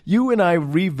and I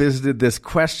revisited this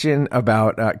question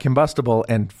about combustible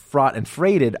and fraught and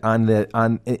freighted in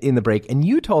the break, and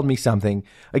you told me something.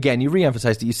 Again, you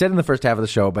reemphasized it. You said in the first half of the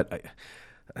show, but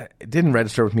it didn't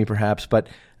register with me, perhaps. But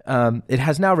it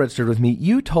has now registered with me.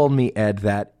 You told me, Ed,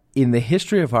 that in the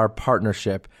history of our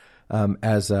partnership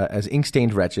as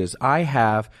ink-stained wretches, I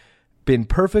have been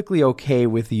perfectly okay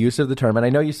with the use of the term, and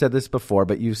I know you said this before,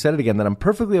 but you said it again, that I'm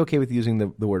perfectly okay with using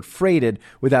the word freighted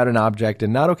without an object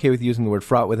and not okay with using the word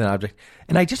fraught with an object.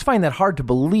 And I just find that hard to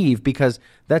believe because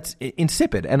that's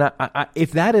insipid. And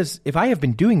if I have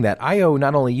been doing that, I owe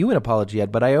not only you an apology,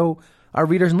 Ed, but I owe our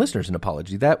readers and listeners an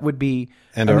apology. That would be...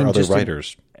 And our other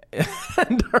writers.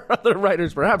 And our other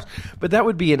writers, perhaps. But that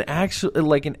would be an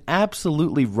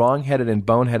absolutely wrong-headed and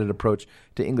boneheaded approach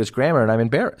to English grammar, and I'm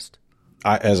embarrassed.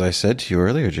 As I said to you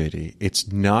earlier, JD,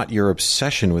 it's not your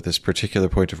obsession with this particular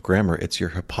point of grammar. It's your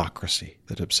hypocrisy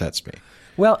that upsets me.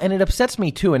 Well, and it upsets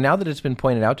me too. And now that it's been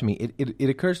pointed out to me, it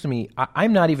occurs to me,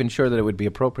 I'm not even sure that it would be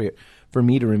appropriate for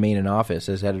me to remain in office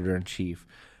as editor-in-chief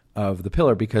of The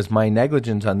Pillar, because my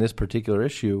negligence on this particular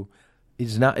issue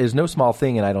is no small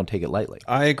thing, and I don't take it lightly.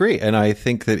 I agree. And I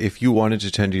think that if you wanted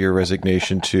to tender your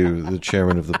resignation to the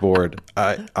chairman of the board,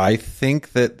 I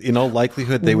think that in all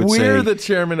likelihood they would say... We're the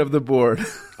chairman of the board.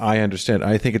 I understand.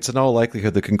 I think it's in all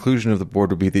likelihood the conclusion of the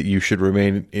board would be that you should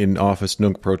remain in office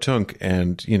nunc pro tunc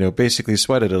and, basically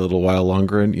sweat it a little while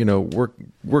longer and,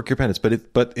 work your penance.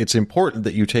 But it's important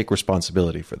that you take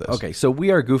responsibility for this. Okay, so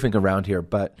we are goofing around here,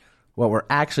 but what we're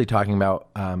actually talking about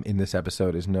in this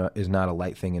episode is not a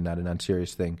light thing and not an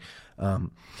unserious thing,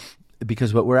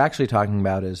 because what we're actually talking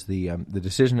about is the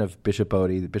decision of Bishop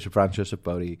Bodie, Bishop Franz Joseph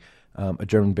Bodie, a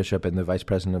German bishop and the vice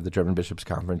president of the German Bishops'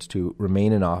 Conference, to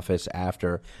remain in office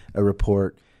after a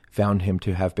report found him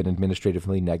to have been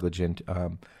administratively negligent.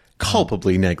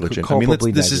 Culpably negligent.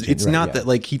 It's not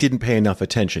that he didn't pay enough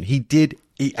attention. He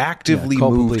actively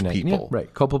moved people.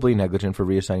 Right. Culpably negligent for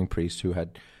reassigning priests who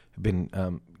had been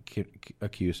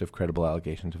accused of credible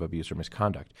allegations of abuse or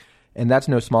misconduct. And that's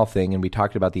no small thing, and we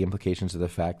talked about the implications of the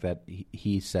fact that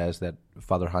he says that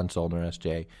Father Hans Zollner,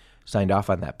 S.J., signed off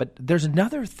on that. But there's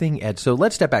another thing, Ed. So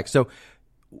let's step back. So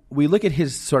we look at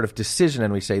his sort of decision,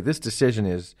 and we say this decision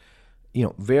is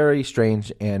very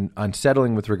strange and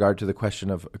unsettling with regard to the question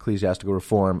of ecclesiastical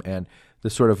reform, and the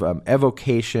sort of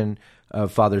evocation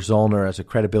of Father Zollner as a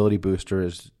credibility booster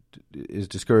is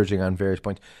discouraging on various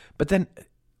points. But then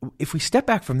if we step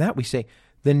back from that, we say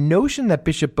the notion that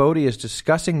Bishop Bodie is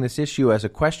discussing this issue as a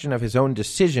question of his own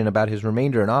decision about his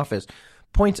remainder in office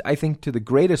points, I think, to the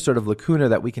greatest sort of lacuna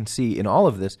that we can see in all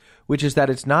of this, which is that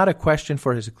it's not a question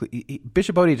for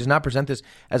Bishop Bodie does not present this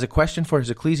as a question for his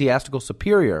ecclesiastical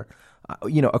superior,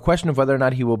 a question of whether or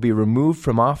not he will be removed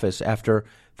from office after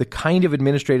the kind of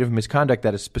administrative misconduct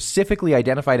that is specifically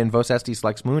identified in Vos Estis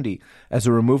Lex Mundi as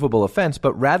a removable offense,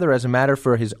 but rather as a matter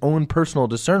for his own personal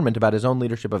discernment about his own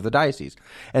leadership of the diocese.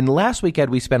 And last week, Ed,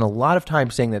 we spent a lot of time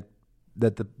saying that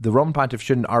the Roman Pontiff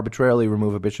shouldn't arbitrarily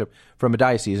remove a bishop from a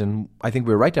diocese, and I think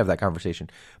we were right to have that conversation.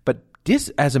 But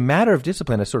as a matter of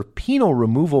discipline, a sort of penal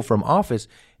removal from office,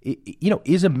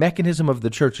 is a mechanism of the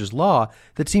church's law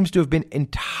that seems to have been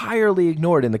entirely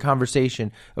ignored in the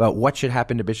conversation about what should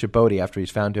happen to Bishop Bodie after he's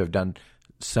found to have done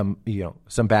some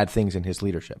bad things in his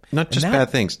leadership. Not just bad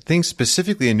things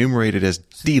specifically enumerated as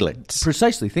delicts.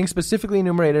 Precisely, things specifically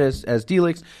enumerated as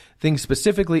delicts, things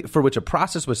specifically for which a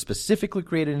process was specifically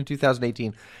created in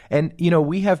 2018. And,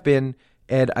 we have been,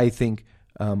 Ed, I think,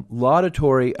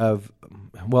 laudatory of,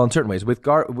 well, in certain ways,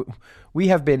 we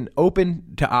have been open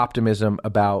to optimism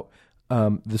about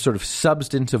the sort of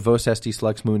substance of Vos Estis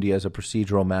Lex Mundi as a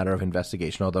procedural matter of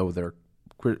investigation, although there are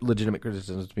legitimate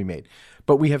criticisms to be made.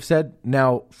 But we have said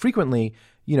now frequently,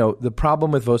 the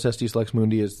problem with Vos Estis Lex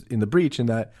Mundi is in the breach in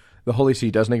that the Holy See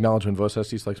doesn't acknowledge when Vos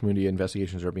Estis Lex Mundi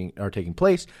investigations are taking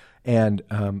place, and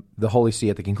the Holy See,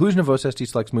 at the conclusion of Vos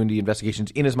Estis Lex Mundi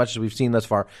investigations, in as much as we've seen thus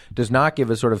far, does not give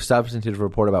a sort of substantive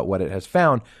report about what it has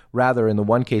found. Rather, in the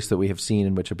one case that we have seen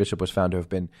in which a bishop was found to have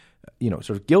been,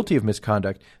 sort of guilty of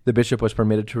misconduct, the bishop was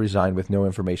permitted to resign with no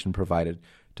information provided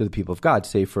to the people of God,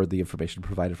 save for the information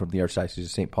provided from the Archdiocese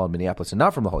of St. Paul in Minneapolis and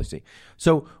not from the Holy See.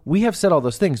 So we have said all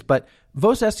those things, but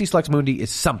Vos Estis Lex Mundi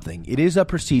is something. It is a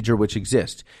procedure which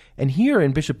exists. And here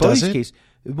in Bishop Bodie's case,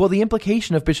 well, the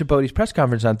implication of Bishop Bodie's press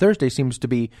conference on Thursday seems to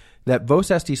be that Vos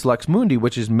Estis Lex Mundi,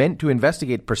 which is meant to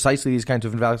investigate precisely these kinds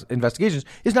of investigations,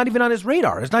 is not even on his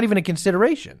radar. It's not even a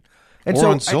consideration. And or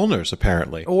on Zollner's,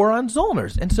 apparently. Or on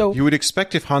Zollner's. And so you would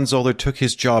expect if Hans Zollner took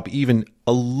his job even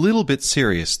a little bit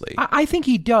seriously. I think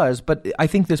he does, but I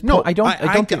think this. No,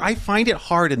 I find it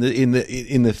hard in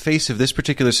the face of this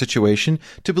particular situation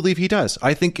to believe he does.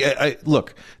 I think.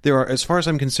 Look, there are, as far as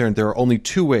I'm concerned, there are only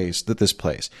two ways that this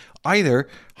plays. Either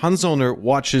Hans Zollner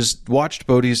watched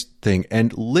Bodie's thing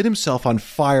and lit himself on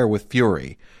fire with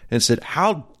fury and said,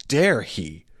 "How dare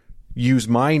he use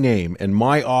my name and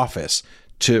my office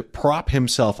to prop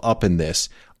himself up in this?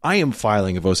 I am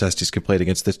filing a Vos Estis complaint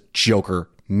against this joker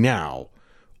now."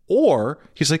 Or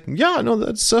he's like, yeah, no,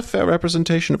 that's a fair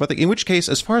representation of, I think, in which case,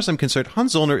 as far as I'm concerned,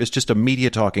 Hans Zollner is just a media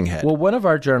talking head. Well, one of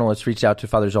our journalists reached out to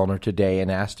Father Zollner today and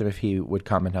asked him if he would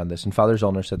comment on this. And Father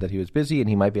Zollner said that he was busy and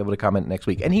he might be able to comment next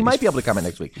week. And he might be able to comment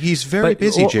next week. He's very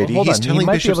busy, JD. He's telling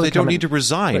bishops they don't need to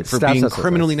resign for being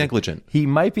criminally negligent. He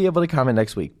might be able to comment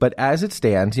next week. But as it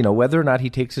stands, whether or not he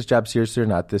takes his job seriously or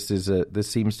not, this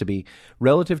seems to be,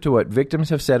 relative to what victims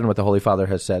have said and what the Holy Father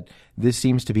has said, this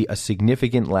seems to be a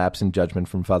significant lapse in judgment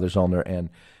from Father Zollner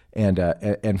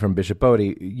and from Bishop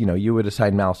Bodie. You would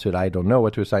assign malice to it. I don't know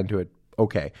what to assign to it.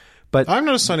 Okay. But I'm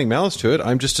not assigning malice to it.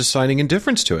 I'm just assigning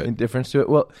indifference to it. Indifference to it.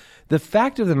 Well, the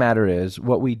fact of the matter is,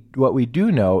 what we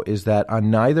do know is that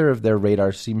on neither of their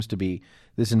radars seems to be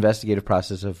this investigative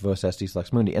process of Vos Estis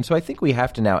Lex Mundi. And so I think we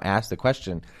have to now ask the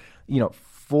question,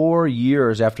 4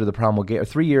 years after the promulgation, or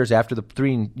 3 years after the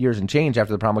 3 years and change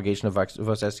after the promulgation of Vos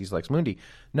Estis Lex Mundi,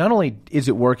 not only is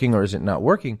it working or is it not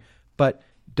working, but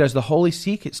does the Holy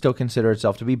See still consider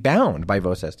itself to be bound by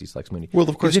Vos Estis Lex Mundi? Well,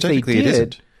 of course, technically it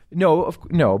isn't.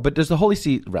 No, but does the Holy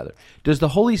See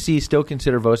still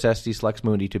consider Vos Estis Lex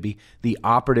Mundi to be the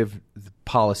operative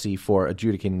policy for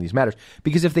adjudicating these matters?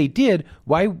 Because if they did,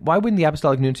 why wouldn't the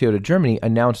Apostolic Nuncio to Germany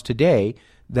announce today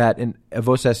that a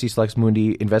Vos Estis Lex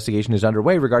Mundi investigation is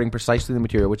underway regarding precisely the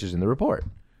material which is in the report?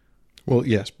 Well,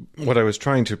 yes. What I was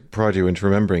trying to prod you into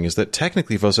remembering is that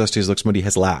technically Vos Estis Lex Mundi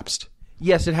has lapsed.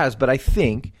 Yes, it has, but I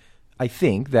think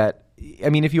that, I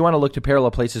mean, if you want to look to parallel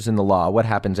places in the law, what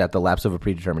happens at the lapse of a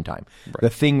predetermined time? Right.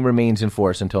 The thing remains in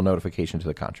force until notification to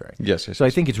the contrary. Yes. So I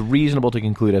think it's reasonable to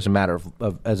conclude as a matter of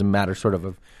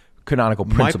canonical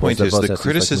principles. My point is the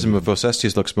criticism of Vos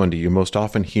Estis Lex Mundi you most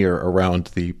often hear around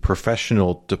the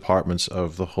professional departments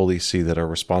of the Holy See that are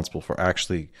responsible for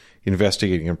actually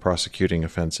investigating and prosecuting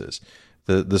offenses.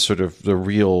 The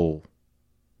real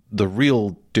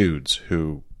dudes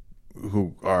who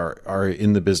are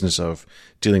in the business of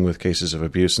dealing with cases of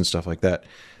abuse and stuff like that.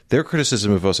 Their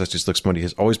criticism of Vos Estis Lex Mundi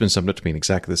has always been summed up to me in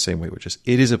exactly the same way, which is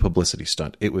it is a publicity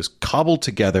stunt. It was cobbled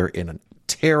together in a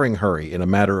tearing hurry in a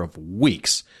matter of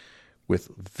weeks with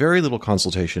very little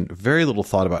consultation, very little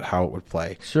thought about how it would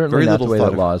play. Certainly not the way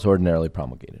that law is ordinarily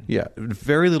promulgated. Yeah,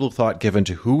 very little thought given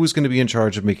to who was going to be in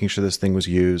charge of making sure this thing was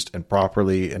used and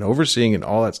properly and overseeing and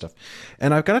all that stuff.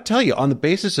 And I've got to tell you, on the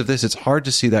basis of this, it's hard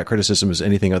to see that criticism as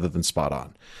anything other than spot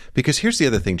on. Because here's the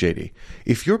other thing, JD.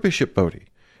 If you're Bishop Bodie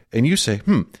and you say,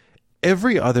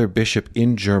 every other bishop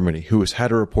in Germany who has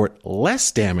had a report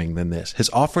less damning than this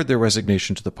has offered their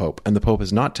resignation to the Pope, and the Pope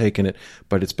has not taken it,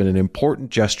 but it's been an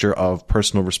important gesture of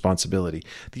personal responsibility.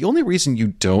 The only reason you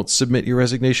don't submit your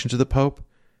resignation to the Pope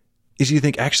is you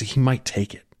think, actually, he might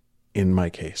take it in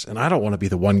my case. And I don't want to be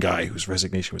the one guy whose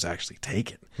resignation was actually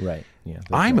taken. Right. Yeah.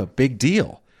 I'm a big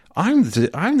deal. I'm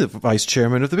the vice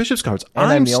chairman of the Bishops' Conference.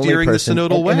 I'm steering the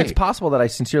synodal way. And it's possible that I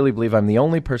sincerely believe I'm the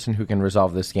only person who can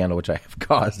resolve this scandal which I have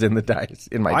caused in my diocese.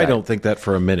 I don't think that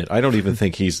for a minute. I don't even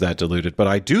think he's that deluded. But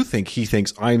I do think he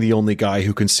thinks I'm the only guy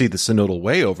who can see the synodal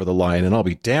way over the line, and I'll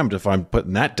be damned if I'm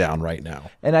putting that down right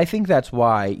now. And I think that's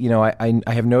why,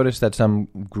 I have noticed that some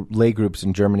lay groups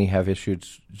in Germany have issued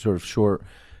sort of short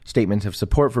statements of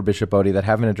support for Bishop Bodie that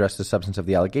haven't addressed the substance of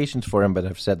the allegations for him, but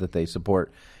have said that they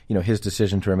support his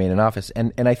decision to remain in office.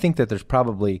 And I think that there's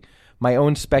probably my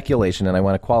own speculation, and I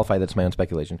want to qualify that's my own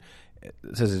speculation,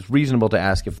 says it's reasonable to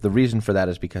ask if the reason for that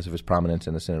is because of his prominence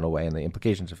in the synodal way and the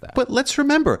implications of that. But let's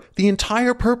remember, the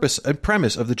entire purpose and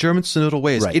premise of the German synodal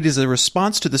way is it is a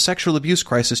response to the sexual abuse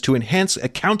crisis to enhance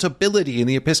accountability in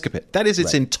the episcopate. That is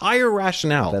its entire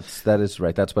rationale. That is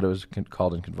right. That's what it was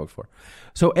called and convoked for.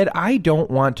 So, Ed, I don't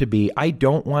want to do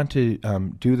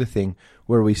the thing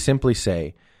where we simply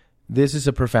say, this is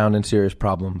a profound and serious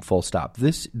problem, full stop.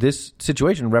 This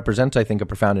situation represents, I think, a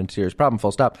profound and serious problem,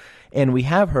 full stop. And we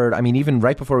have heard, even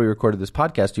right before we recorded this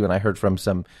podcast, you and I heard from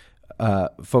some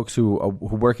folks who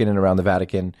work in and around the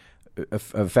Vatican,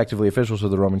 effectively officials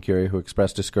of the Roman Curia, who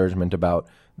expressed discouragement about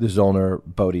the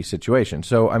Zollner-Bodie situation.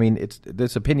 So,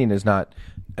 this opinion is not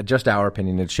just our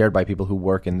opinion. It's shared by people who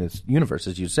work in this universe,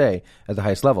 as you say, at the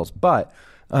highest levels. But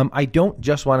I don't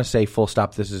just want to say, full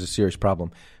stop, this is a serious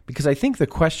problem. Because I think the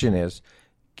question is,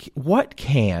 what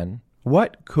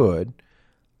could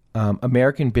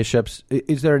American bishops,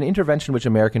 is there an intervention which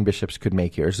American bishops could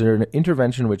make here? Is there an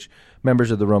intervention which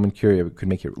members of the Roman Curia could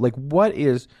make here? Like, what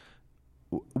is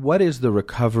the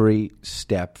recovery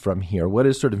step from here? What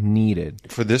is sort of needed?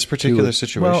 For this particular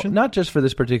situation? Well, not just for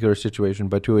this particular situation,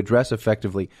 but to address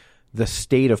effectively the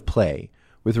state of play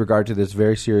with regard to this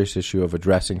very serious issue of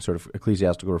addressing sort of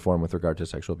ecclesiastical reform with regard to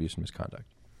sexual abuse and misconduct.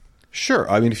 Sure.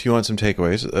 If you want some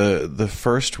takeaways, the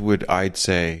first I'd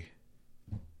say,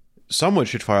 someone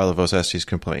should file a Vos Estis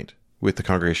complaint with the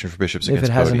Congregation for Bishops against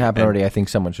Bodie. If it hasn't happened already, I think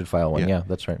someone should file one. Yeah,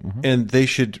 that's right. Mm-hmm. And they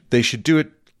should do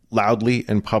it loudly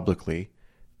and publicly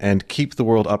and keep the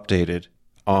world updated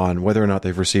on whether or not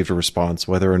they've received a response,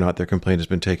 whether or not their complaint has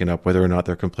been taken up, whether or not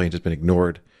their complaint has been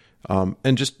ignored.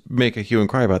 And just make a hue and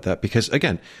cry about that, because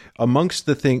again, amongst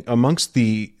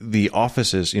the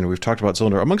offices, we've talked about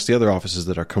Zollner, amongst the other offices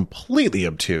that are completely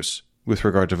obtuse with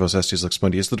regard to Vos Estis Lex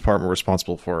Mundi is the department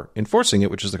responsible for enforcing it,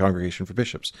 which is the Congregation for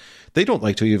Bishops. They don't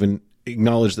like to even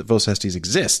acknowledge that Vos Estis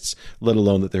exists, let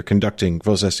alone that they're conducting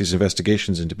Vos Estis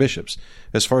investigations into bishops.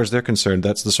 As far as they're concerned,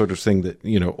 that's the sort of thing that,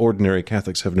 ordinary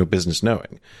Catholics have no business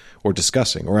knowing or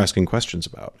discussing or asking questions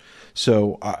about.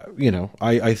 So,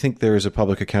 I think there is a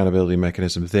public accountability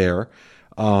mechanism there.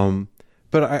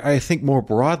 But I think more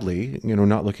broadly,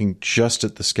 not looking just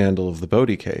at the scandal of the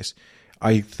Bodie case,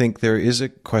 I think there is a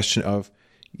question of,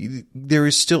 there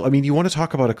is still, I mean, you want to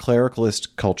talk about a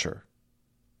clericalist culture.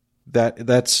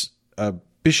 That's a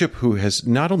bishop who has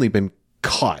not only been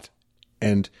caught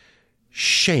and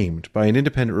shamed by an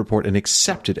independent report and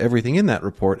accepted everything in that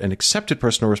report and accepted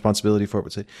personal responsibility for it,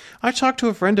 would say, I talked to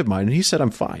a friend of mine and he said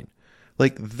I'm fine.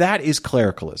 Like, that is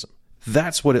clericalism.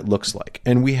 That's what it looks like.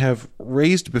 And we have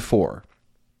raised before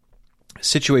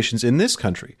situations in this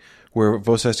country where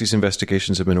Vos Estis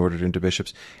investigations have been ordered into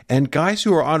bishops, and guys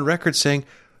who are on record saying,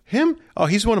 him? Oh,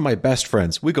 he's one of my best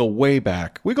friends. We go way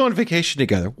back. We go on vacation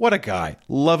together. What a guy.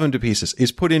 Love him to pieces.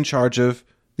 Is put in charge of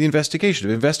the investigation,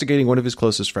 of investigating one of his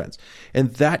closest friends.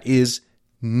 And that is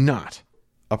not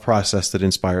a process that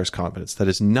inspires confidence. That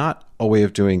is not a way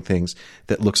of doing things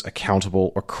that looks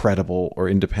accountable or credible or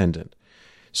independent.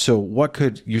 So what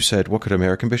could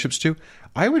American bishops do?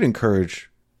 I would encourage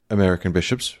American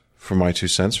bishops, for my 2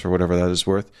 cents, for whatever that is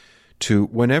worth, to,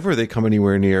 whenever they come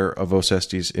anywhere near a Vos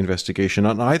Estis investigation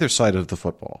on either side of the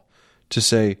football, to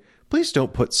say, please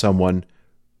don't put someone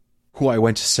who I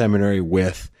went to seminary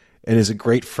with and is a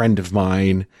great friend of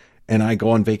mine and I go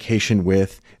on vacation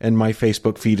with, and my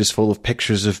Facebook feed is full of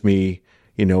pictures of me,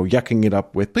 yucking it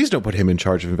up with. Please don't put him in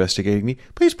charge of investigating me.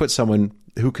 Please put someone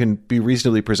who can be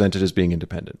reasonably presented as being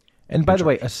independent. And by the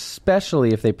way,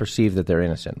 especially if they perceive that they're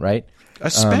innocent, right?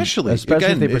 Especially if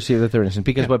they perceive that they're innocent.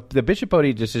 Because what the Bishop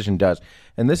Bodie decision does,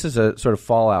 and this is a sort of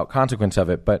fallout consequence of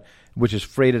it, but which is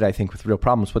freighted, I think, with real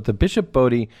problems. What the Bishop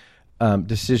Bodie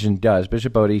decision does,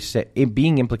 Bishop Bodie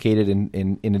being implicated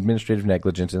in administrative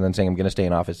negligence and then saying, I'm going to stay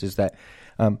in office, is that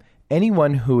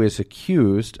anyone who is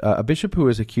accused, a bishop who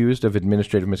is accused of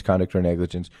administrative misconduct or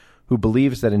negligence, who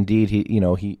believes that indeed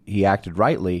he acted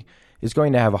rightly, is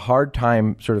going to have a hard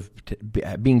time sort of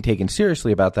being taken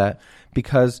seriously about that,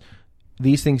 because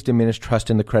these things diminish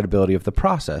trust in the credibility of the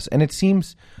process. And it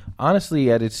seems, honestly,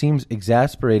 Ed, it seems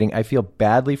exasperating. I feel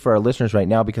badly for our listeners right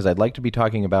now, because I'd like to be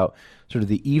talking about sort of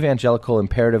the evangelical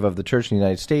imperative of the church in the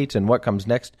United States and what comes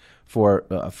next for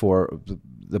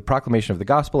the proclamation of the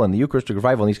gospel and the Eucharistic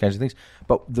revival and these kinds of things.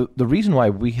 But the reason why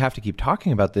we have to keep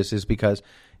talking about this is because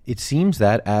it seems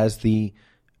that as the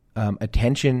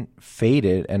attention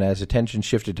faded and as attention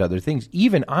shifted to other things,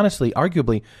 even honestly,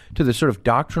 arguably, to the sort of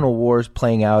doctrinal wars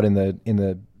playing out in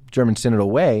the German synodal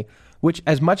way, which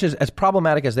as much as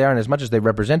problematic as they are and as much as they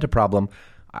represent a problem,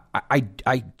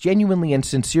 I genuinely and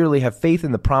sincerely have faith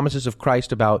in the promises of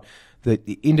Christ about the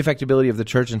indefectibility of the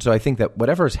church. And so I think that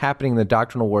whatever is happening in the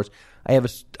doctrinal wars, I have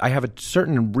a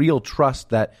certain real trust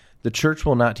that the church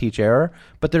will not teach error,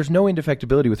 but there's no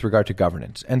indefectibility with regard to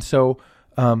governance. And so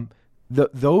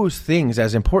those things,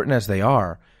 as important as they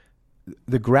are,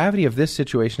 the gravity of this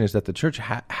situation is that the church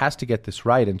has to get this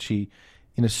right, and she,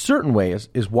 in a certain way,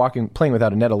 is playing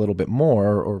without a net a little bit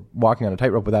more, or walking on a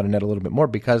tightrope without a net a little bit more,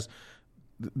 because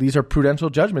these are prudential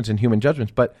judgments and human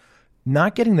judgments. But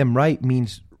not getting them right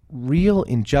means real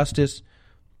injustice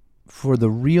for the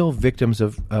real victims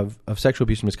of sexual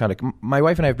abuse and misconduct. My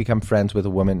wife and I have become friends with a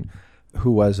woman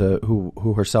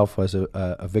who herself was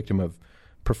a victim of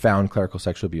profound clerical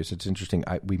sexual abuse. It's interesting.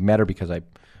 We met her because I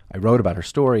wrote about her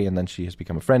story, and then she has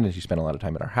become a friend, and she spent a lot of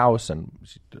time at our house, and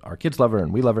our kids love her,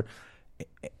 and we love her.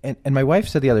 And my wife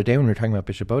said the other day when we were talking about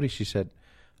Bishop Bodie, she said,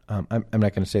 I'm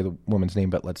not going to say the woman's name,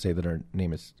 but let's say that her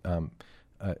name is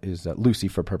Lucy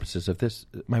for purposes of this.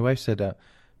 My wife said,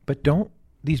 but don't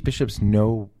these bishops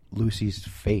know Lucy's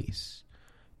face?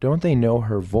 Don't they know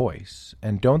her voice?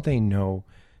 And don't they know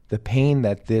the pain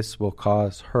that this will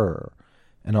cause her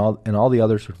and all the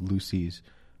other sort of Lucys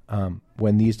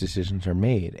when these decisions are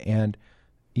made? And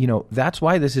that's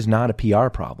why this is not a PR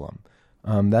problem.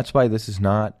 That's why this is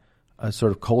not a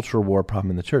sort of culture war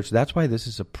problem in the church. That's why this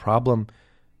is a problem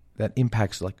that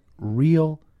impacts like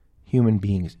real human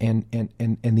beings and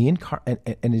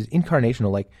is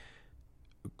incarnational. Like,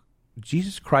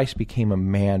 Jesus Christ became a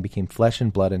man, became flesh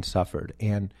and blood, and suffered,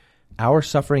 and our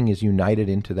suffering is united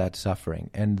into that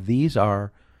suffering. And these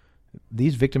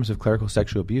victims of clerical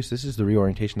sexual abuse, this is the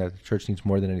reorientation that the church needs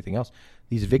more than anything else.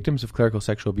 These victims of clerical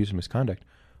sexual abuse and misconduct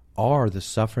are the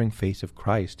suffering face of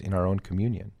Christ in our own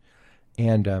communion.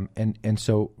 And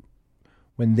so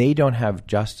when they don't have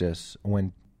justice,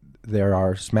 when there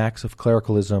are smacks of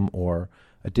clericalism or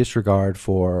a disregard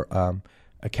for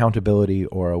accountability,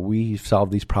 or we've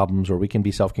solved these problems, or we can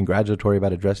be self-congratulatory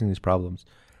about addressing these problems,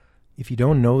 if you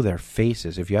don't know their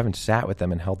faces, if you haven't sat with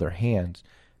them and held their hands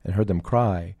and heard them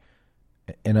cry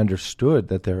and understood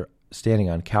that they're standing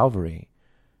on Calvary,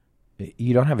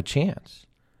 you don't have a chance.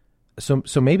 So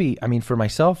maybe, I mean, for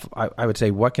myself, I would say,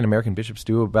 what can American bishops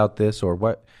do about this, or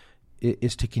what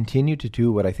is to continue to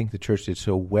do what I think the church did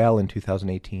so well in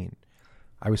 2018,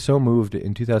 I was so moved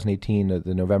in 2018,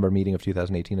 the November meeting of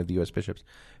 2018 of the U.S. bishops,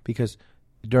 because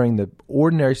during the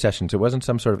ordinary sessions, it wasn't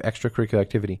some sort of extracurricular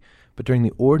activity, but during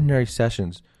the ordinary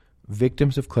sessions,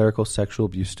 victims of clerical sexual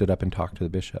abuse stood up and talked to the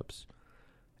bishops.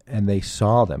 And they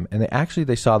saw them, and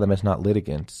they saw them as not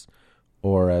litigants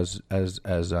or as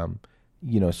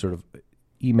sort of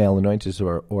email annoyances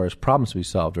or as problems to be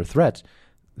solved or threats.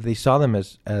 They saw them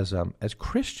as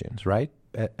Christians, right?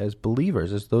 As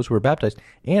believers, as those who were baptized,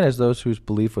 and as those whose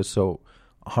belief was so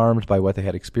harmed by what they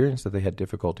had experienced that they had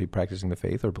difficulty practicing the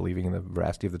faith or believing in the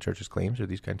veracity of the church's claims or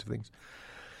these kinds of things.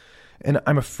 And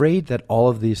I'm afraid that all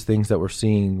of these things that we're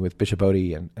seeing with Bishop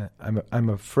Odie, and I'm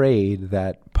afraid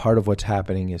that part of what's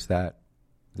happening is that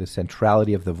the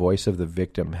centrality of the voice of the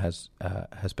victim has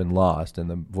been lost, and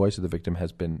the voice of the victim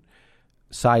has been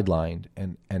sidelined,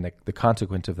 and the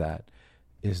consequence of that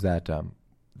is that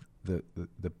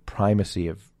the primacy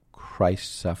of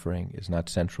Christ's suffering is not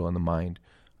central in the mind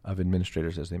of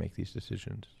administrators as they make these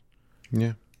decisions.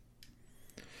 Yeah.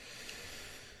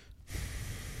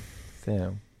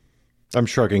 So, I'm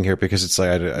shrugging here because it's like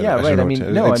I don't right.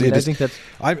 know I think that's.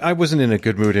 I wasn't in a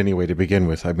good mood anyway to begin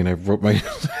with. I mean, I wrote my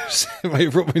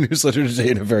newsletter today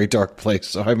in a very dark place,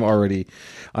 so I'm already.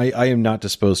 I am not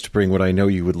disposed to bring what I know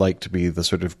you would like to be the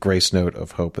sort of grace note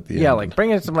of hope at the end. Yeah, like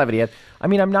bring in some levity. I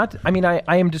mean, I'm not. I mean, I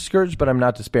am discouraged, but I'm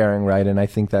not despairing, right? And I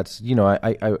think that's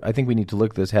I think we need to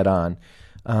look this head on.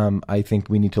 I think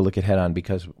we need to look at head on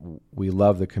because we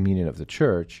love the communion of the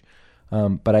church.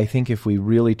 But I think if we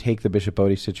really take the Bishop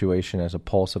Odie situation as a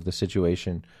pulse of the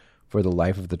situation for the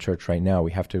life of the church right now,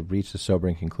 we have to reach the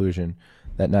sobering conclusion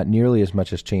that not nearly as much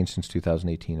has changed since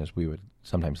 2018 as we would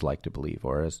sometimes like to believe,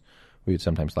 or as we would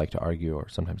sometimes like to argue, or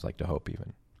sometimes like to hope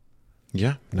even.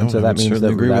 Yeah. No, and so that means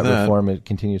that reform, that.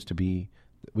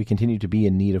 We continue to be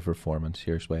in need of reform in a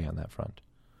serious way on that front.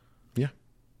 Yeah.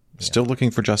 Still looking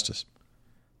for justice.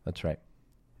 That's right.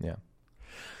 Yeah.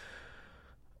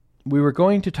 We were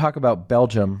going to talk about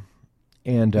Belgium,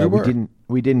 and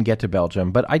we didn't get to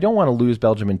Belgium, but I don't want to lose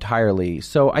Belgium entirely.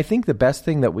 So I think the best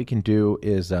thing that we can do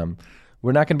is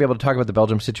we're not going to be able to talk about the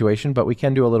Belgium situation, but we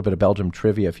can do a little bit of Belgium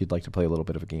trivia if you'd like to play a little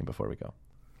bit of a game before we go.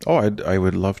 Oh, I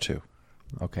would love to.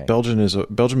 Okay. Belgium is a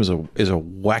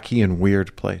wacky and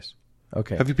weird place.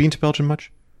 Okay. Have you been to Belgium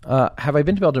much? Have I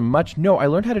been to Belgium much? No, I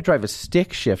learned how to drive a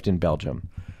stick shift in Belgium.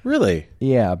 Really?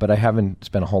 Yeah, but I haven't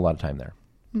spent a whole lot of time there.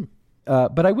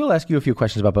 But I will ask you a few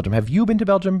questions about Belgium. Have you been to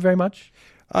Belgium very much?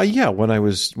 Yeah, when I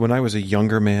was a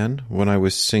younger man, when I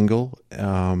was single,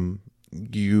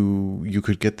 you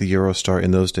could get the Eurostar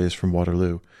in those days from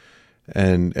Waterloo,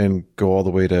 and go all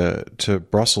the way to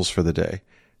Brussels for the day,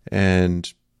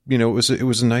 and it was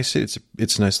a nice. It's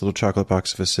a nice little chocolate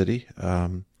box of a city.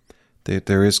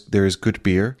 There is good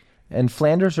beer. And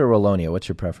Flanders or Wallonia? What's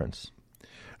your preference?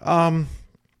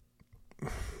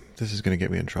 This is going to get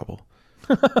me in trouble.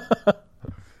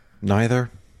 Neither.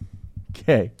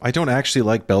 Okay. I don't actually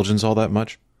like Belgians all that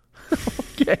much.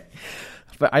 Okay.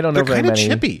 But I don't know very many. They're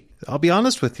kind of chippy. I'll be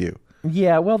honest with you.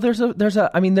 Yeah. Well,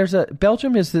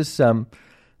 Belgium is this.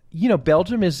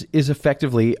 Belgium is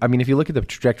effectively. I mean, if you look at the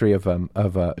trajectory of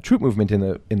a troop movement in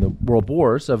the world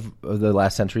wars of the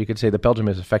last century, you could say that Belgium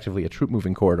is effectively a troop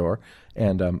moving corridor,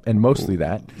 and mostly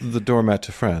that the doormat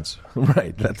to France.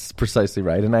 Right, that's precisely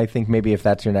right. And I think maybe if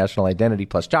that's your national identity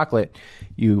plus chocolate,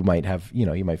 you might have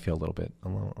you might feel a little bit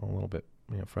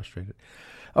frustrated.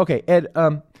 Okay, Ed,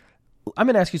 I'm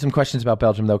going to ask you some questions about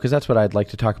Belgium though, because that's what I'd like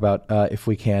to talk about if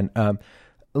we can.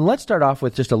 Let's start off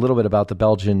with just a little bit about the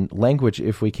Belgian language,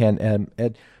 if we can.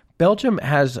 Belgium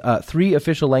has 3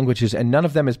 official languages, and none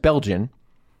of them is Belgian.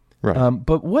 Right.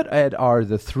 But what, Ed, are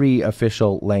the 3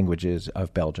 official languages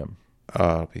of Belgium?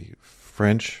 It'll be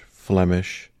French,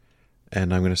 Flemish,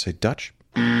 and I'm going to say Dutch.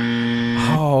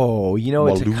 Oh,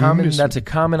 that's a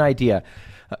common idea.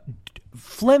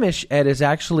 Flemish, Ed, is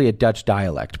actually a Dutch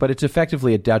dialect, but it's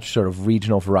effectively a Dutch sort of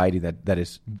regional variety that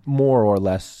is more or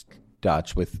less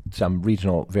Dutch with some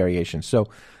regional variations. So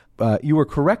you were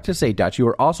correct to say Dutch. You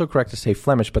were also correct to say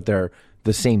Flemish, but they're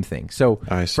the same thing. So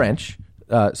French,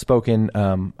 spoken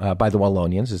by the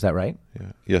Wallonians, is that right?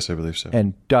 Yeah. Yes, I believe so.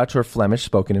 And Dutch or Flemish,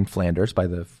 spoken in Flanders by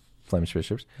the Flemish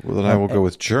bishops. Well, then I will go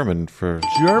with German for...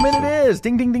 German it is!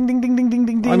 Ding, ding, ding, ding, ding, ding, ding,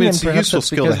 ding, ding. I mean, it's a useful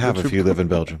skill to have if you live in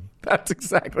Belgium. That's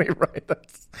exactly right.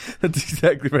 That's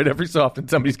exactly right. Every so often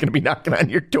somebody's going to be knocking on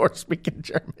your door speaking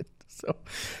German. So,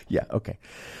 yeah, okay.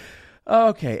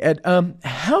 Okay, and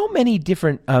how many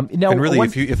different now? And really,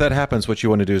 if that happens, what you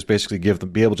want to do is basically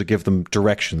be able to give them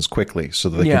directions quickly, so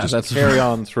that they can just carry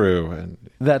on through. And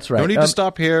that's right. Don't need to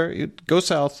stop here. You go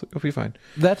south. You'll be fine.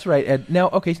 That's right. And now,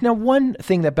 okay. So now, one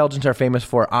thing that Belgians are famous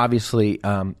for, obviously,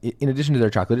 in addition to their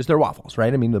chocolate, is their waffles.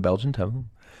 Right? I mean, the Belgians have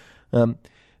them.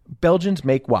 Belgians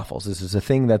make waffles. This is a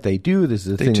thing that they do. This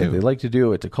is a thing that they like to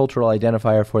do. It's a cultural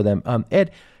identifier for them.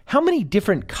 Ed, how many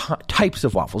different types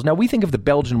of waffles? Now, we think of the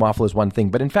Belgian waffle as one thing,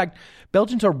 but in fact,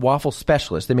 Belgians are waffle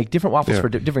specialists. They make different waffles for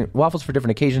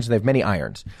different occasions, and they have many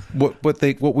irons. What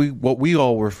we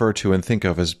all refer to and think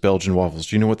of as Belgian waffles.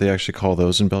 Do you know what they actually call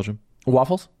those in Belgium?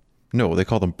 Waffles? No, they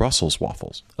call them Brussels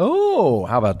waffles. Oh,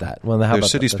 how about that? Well, they're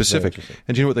city specific.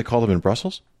 And do you know what they call them in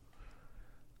Brussels?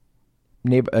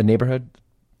 Neighborhood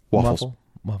waffles.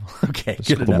 Waffle. Okay,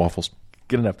 good enough. Waffles.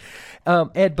 Good enough.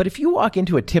 Ed, but if you walk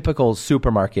into a typical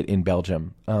supermarket in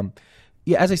Belgium,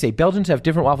 as I say, Belgians have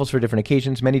different waffles for different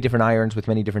occasions, many different irons with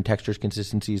many different textures,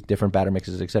 consistencies, different batter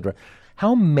mixes, etc.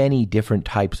 How many different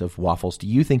types of waffles do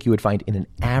you think you would find in an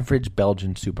average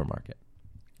Belgian supermarket?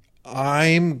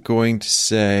 I'm going to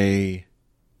say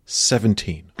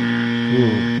 17.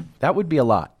 Ooh, that would be a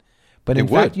lot. But in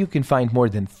fact, you can find more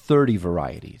than 30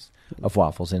 varieties of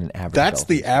waffles in an average. That's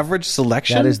Belgian. The average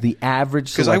selection? That is the average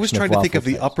selection. Because I was trying to think of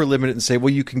the types. upper limit and say,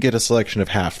 well, you can get a selection of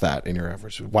half that in your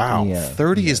average. Wow. Yeah,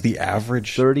 30 is the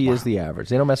average? 30 is the average.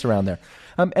 They don't mess around there.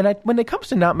 When it comes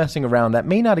to not messing around, that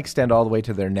may not extend all the way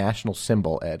to their national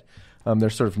symbol, Ed. Their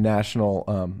sort of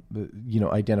national,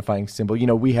 identifying symbol. You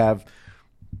know, we have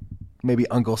maybe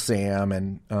Uncle Sam,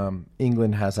 and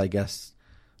England has, I guess,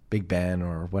 Big Ben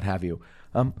or what have you.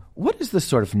 What is the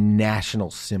sort of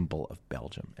national symbol of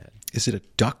Belgium, Ed? Is it a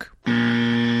duck?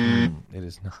 It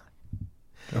is not.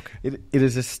 Okay. It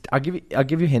is I'll give you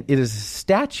a hint. It is a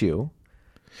statue.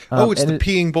 It's the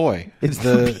peeing boy. It's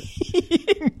the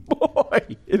peeing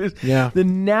boy. It is. Yeah. The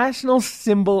national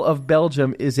symbol of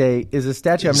Belgium is a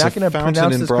statue. I'm not going to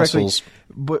pronounce this correctly,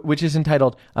 which is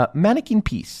entitled Mannequin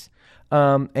Peace.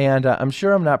 And I'm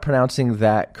sure I'm not pronouncing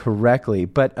that correctly,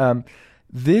 but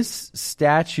this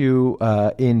statue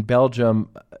in Belgium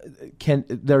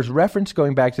there's reference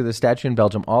going back to the statue in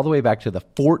Belgium all the way back to the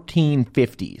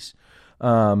 1450s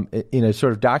in a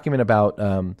sort of document about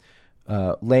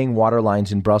laying water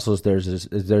lines in Brussels.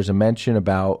 There's a mention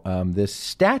about this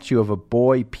statue of a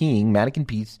boy peeing, Mannequin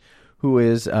Peace, who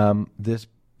is this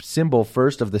symbol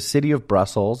first of the city of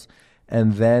Brussels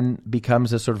and then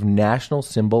becomes a sort of national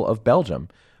symbol of Belgium.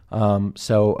 You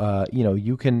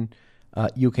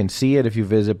can see it if you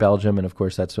visit Belgium, and of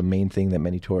course that's the main thing that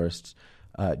many tourists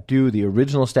do. The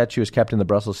original statue is kept in the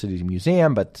Brussels City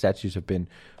Museum, but statues have been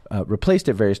replaced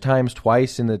at various times.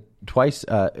 Twice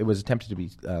it was attempted to be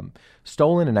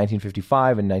stolen in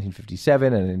 1955 and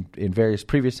 1957, and in various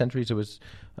previous centuries it was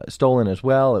stolen as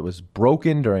well. It was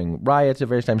broken during riots at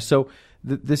various times. So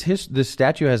this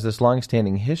statue has this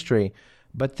long-standing history,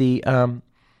 but the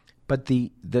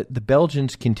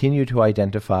Belgians continue to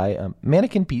identify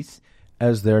Mannequin Peace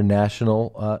as their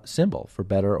national symbol, for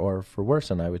better or for worse,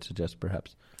 and I would suggest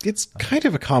perhaps. It's kind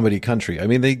of a comedy country. I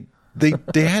mean, they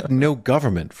had no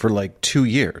government for like 2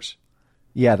 years.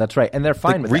 Yeah, that's right, and they're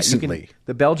fine with recently. That.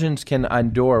 The Belgians can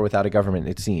endure without a government,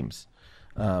 it seems.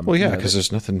 Because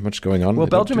there's nothing much going on. Well,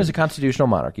 Belgium is a constitutional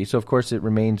monarchy, so of course it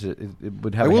remains. It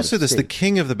would have. I will say this: the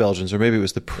king of the Belgians, or maybe it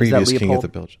was the previous king of the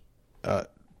Belgians.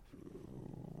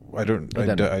 I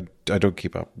don't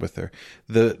keep up with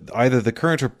either the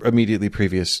current or immediately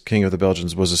previous king of the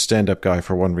Belgians was a stand-up guy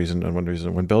for one reason and one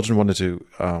reason. When Belgium wanted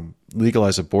to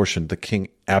legalize abortion, the king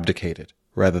abdicated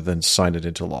rather than sign it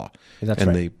into law. That's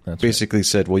and right. they basically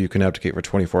said, well, you can abdicate for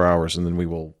 24 hours and then we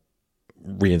will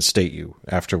reinstate you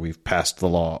after we've passed the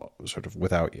law sort of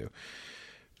without you.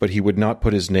 But he would not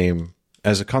put his name,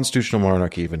 as a constitutional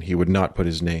monarch even, he would not put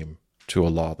his name to a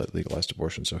law that legalized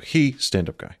abortion. So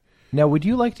stand-up guy. Now, would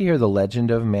you like to hear the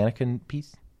legend of Mannequin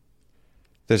Peace?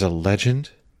 There's a legend?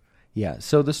 Yeah.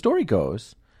 So the story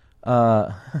goes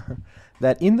that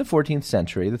in the 14th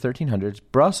century, the 1300s,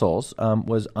 Brussels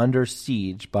was under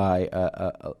siege by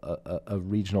a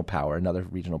regional power, another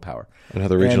regional power.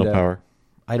 Another regional power?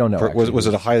 I don't know. Was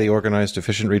it a highly organized,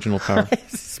 efficient regional power? I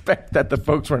suspect that the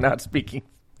folks were not speaking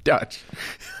Dutch.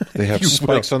 They have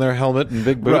spikes on their helmet and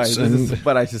big boots. Right,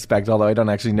 but I suspect, although I don't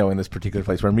actually know in this particular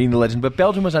place where I'm reading the legend, but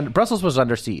Brussels was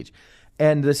under siege.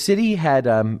 And the city had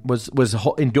was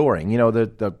enduring. You know,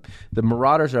 the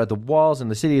marauders are at the walls, and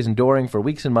the city is enduring for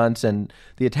weeks and months, and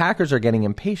the attackers are getting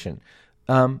impatient.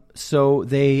 So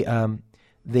they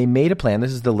made a plan.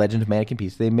 This is the legend of Mannequin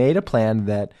Peace. They made a plan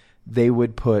that they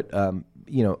would put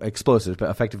explosives, but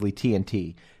effectively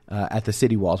TNT, at the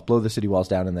city walls, blow the city walls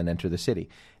down, and then enter the city.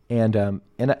 And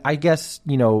I guess,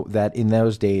 that in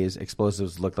those days,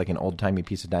 explosives looked like an old-timey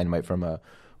piece of dynamite from a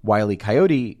Wile E.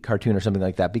 Coyote cartoon or something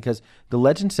like that, because the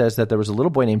legend says that there was a little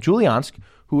boy named Juliansk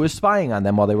who was spying on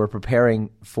them while they were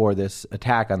preparing for this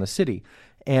attack on the city.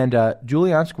 And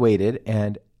Juliansk waited,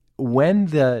 and when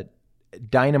the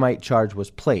dynamite charge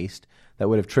was placed, that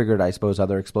would have triggered, I suppose,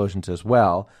 other explosions as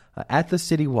well, at the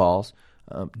city walls,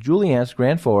 Juliansk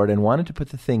ran forward and wanted to put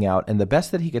the thing out, and the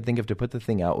best that he could think of to put the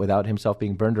thing out without himself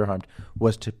being burned or harmed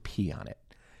was to pee on it.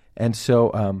 And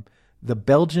so the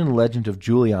Belgian legend of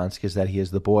Juliansk is that he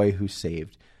is the boy who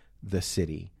saved the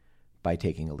city by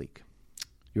taking a leak.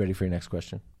 You ready for your next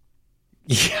question?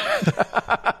 Yeah.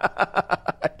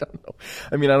 I don't know.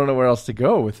 I mean, I don't know where else to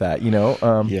go with that,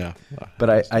 Yeah.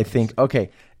 But I think, okay,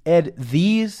 Ed,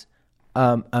 these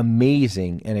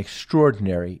amazing and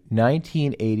extraordinary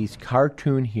 1980s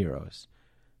cartoon heroes,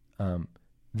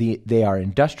 they are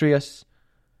industrious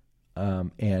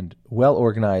and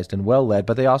well-organized and well-led,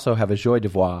 but they also have a joie de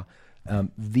vivre.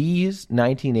 These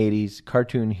 1980s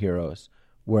cartoon heroes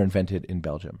were invented in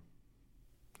Belgium.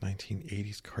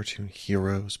 1980s cartoon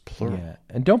heroes, plural. Yeah,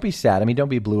 and don't be sad. I mean, don't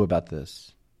be blue about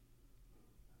this.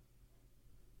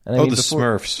 And the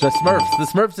Smurfs. The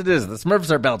Smurfs it is. The Smurfs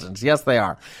are Belgians. Yes, they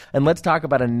are. And let's talk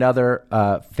about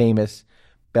another famous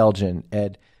Belgian,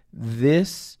 Ed.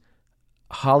 This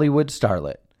Hollywood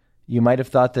starlet, you might have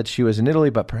thought that she was in Italy,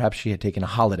 but perhaps she had taken a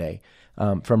holiday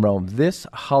from Rome. This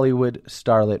Hollywood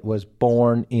starlet was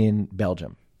born in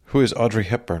Belgium. Who is Audrey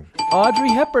Hepburn? Audrey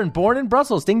Hepburn, born in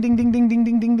Brussels. Ding, ding, ding, ding, ding,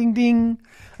 ding, ding, ding, ding.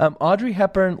 Audrey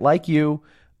Hepburn, like you,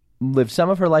 lived some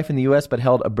of her life in the U.S., but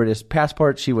held a British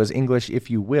passport. She was English, if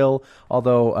you will,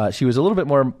 although she was a little bit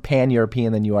more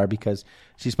pan-European than you are because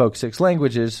she spoke 6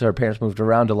 languages. Her parents moved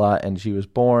around a lot, and she was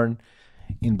born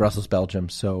in Brussels, Belgium.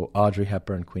 So Audrey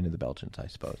Hepburn, Queen of the Belgians, I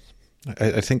suppose.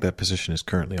 I think that position is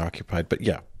currently occupied, but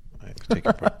yeah, I take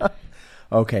your point.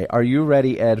 Okay, are you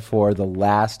ready, Ed, for the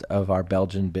last of our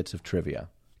Belgian bits of trivia?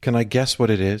 Can I guess what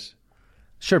it is?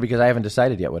 Sure, because I haven't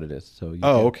decided yet what it is. So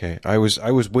okay. I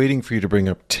was waiting for you to bring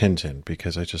up Tintin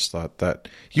because I just thought that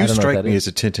you strike me as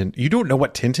a Tintin. You don't know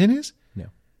what Tintin is? No.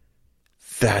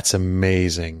 That's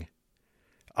amazing.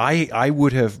 I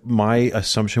would have, my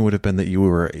assumption would have been that you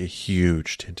were a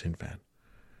huge Tintin fan.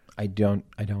 I don't.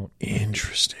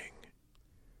 Interesting.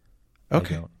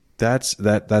 Okay.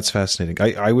 That's fascinating.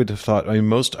 I would have thought,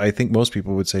 I think most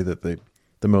people would say that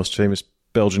the most famous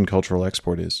Belgian cultural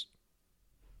export is.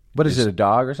 What is it, a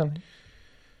dog or something?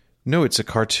 No, it's a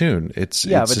cartoon. It's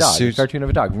of a dog. A cartoon of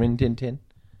a dog. Rin Tin Tin.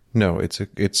 No, it's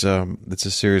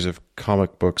a series of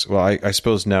comic books. Well, I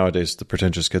suppose nowadays the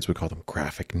pretentious kids would call them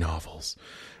graphic novels.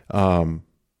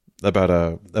 About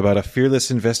a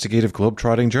fearless investigative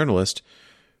globetrotting journalist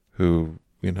who,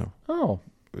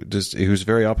 who's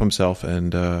very up himself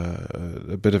and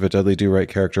a bit of a Dudley Do-Right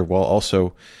character, while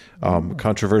also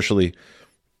controversially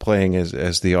playing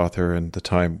as the author and the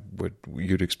time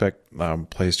you'd expect,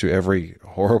 plays to every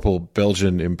horrible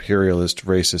Belgian imperialist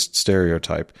racist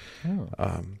stereotype.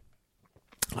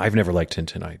 I've never liked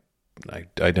Tintin.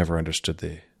 I never understood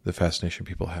the fascination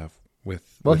people have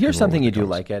with. Well, here's something you do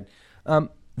like, Ed.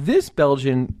 This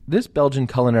Belgian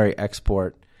culinary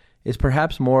export is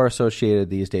perhaps more associated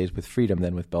these days with freedom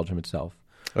than with Belgium itself.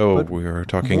 Oh, but we were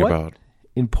talking about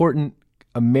important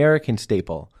American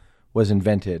staple was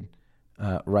invented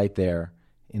right there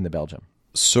in the Belgium.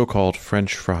 So-called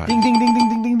French fries. Ding, ding, ding, ding,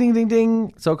 ding, ding, ding, ding,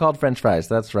 ding. So-called French fries.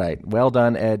 That's right. Well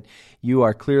done, Ed. You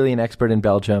are clearly an expert in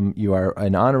Belgium. You are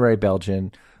an honorary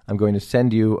Belgian. I'm going to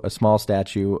send you a small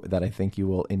statue that I think you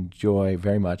will enjoy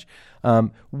very much.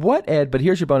 What, Ed, but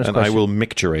here's your bonus question. And I will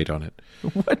micturate on it.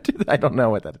 I don't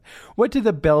know what that is. What do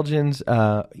the Belgians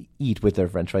eat with their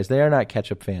French fries? They are not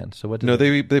ketchup fans. So what?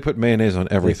 They put mayonnaise on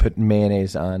everything. They put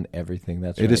mayonnaise on everything.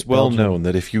 That's right. It is well known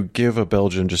that if you give a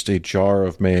Belgian just a jar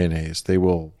of mayonnaise, they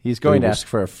will. He's going to ask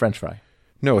for a French fry.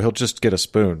 No, he'll just get a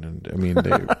spoon. And I mean,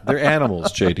 they're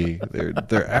animals, JD.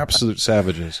 They're absolute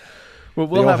savages. Well,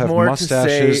 we'll they all have more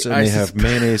mustaches to say. And they have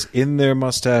mayonnaise in their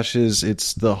mustaches.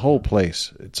 It's the whole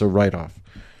place. It's a write-off.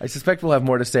 I suspect we'll have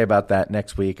more to say about that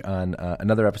next week on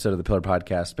another episode of the Pillar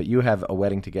Podcast. But you have a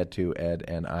wedding to get to, Ed,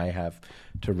 and I have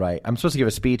to write. I'm supposed to give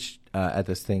a speech at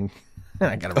this thing.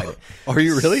 I got to write it. Are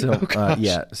you really? So,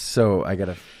 yeah. So I got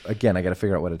to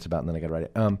figure out what it's about, and then I got to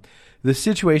write it. The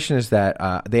situation is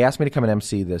that they asked me to come and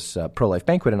MC this pro-life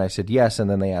banquet, and I said yes. And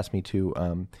then they asked me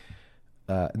to.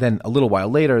 Then a little while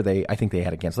later, I think they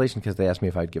had a cancellation because they asked me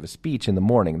if I'd give a speech in the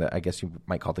morning. That I guess you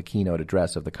might call the keynote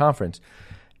address of the conference.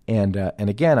 And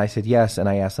again, I said yes, and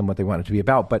I asked them what they wanted to be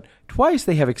about. But twice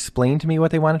they have explained to me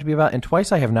what they wanted to be about, and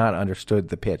twice I have not understood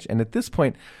the pitch. And at this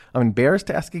point, I'm embarrassed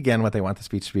to ask again what they want the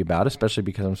speech to be about, especially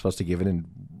because I'm supposed to give it in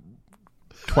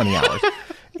 20 hours.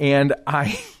 And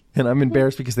I'm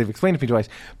embarrassed because they've explained it to me twice,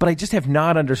 but I just have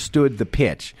not understood the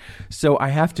pitch. So I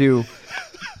have to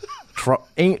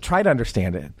try to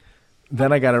understand it.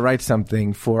 Then I got to write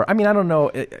something for, I don't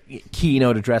know,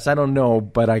 keynote address. I don't know,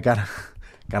 but I got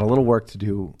a little work to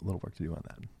do on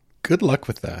that. Good luck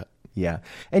with that. Yeah.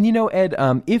 And Ed,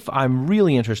 if I'm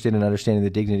really interested in understanding the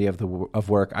dignity of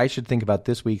work, I should think about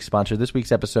this week's sponsor. This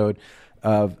week's episode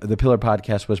of the Pillar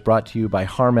Podcast was brought to you by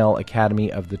Harmel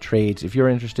Academy of the Trades. If you're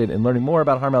interested in learning more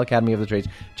about Harmel Academy of the Trades,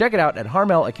 check it out at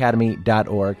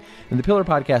harmelacademy.org. And the Pillar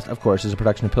Podcast, of course, is a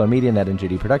production of Pillar Media, Net and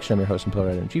JD Production. I'm your host and Pillar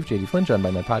Editor-in-Chief, JD Flynn, joined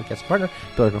by my podcast partner,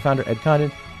 Pillar co-founder Ed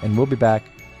Condon. And we'll be back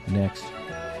next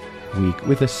week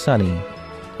with a sunny,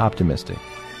 optimistic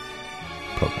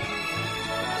program.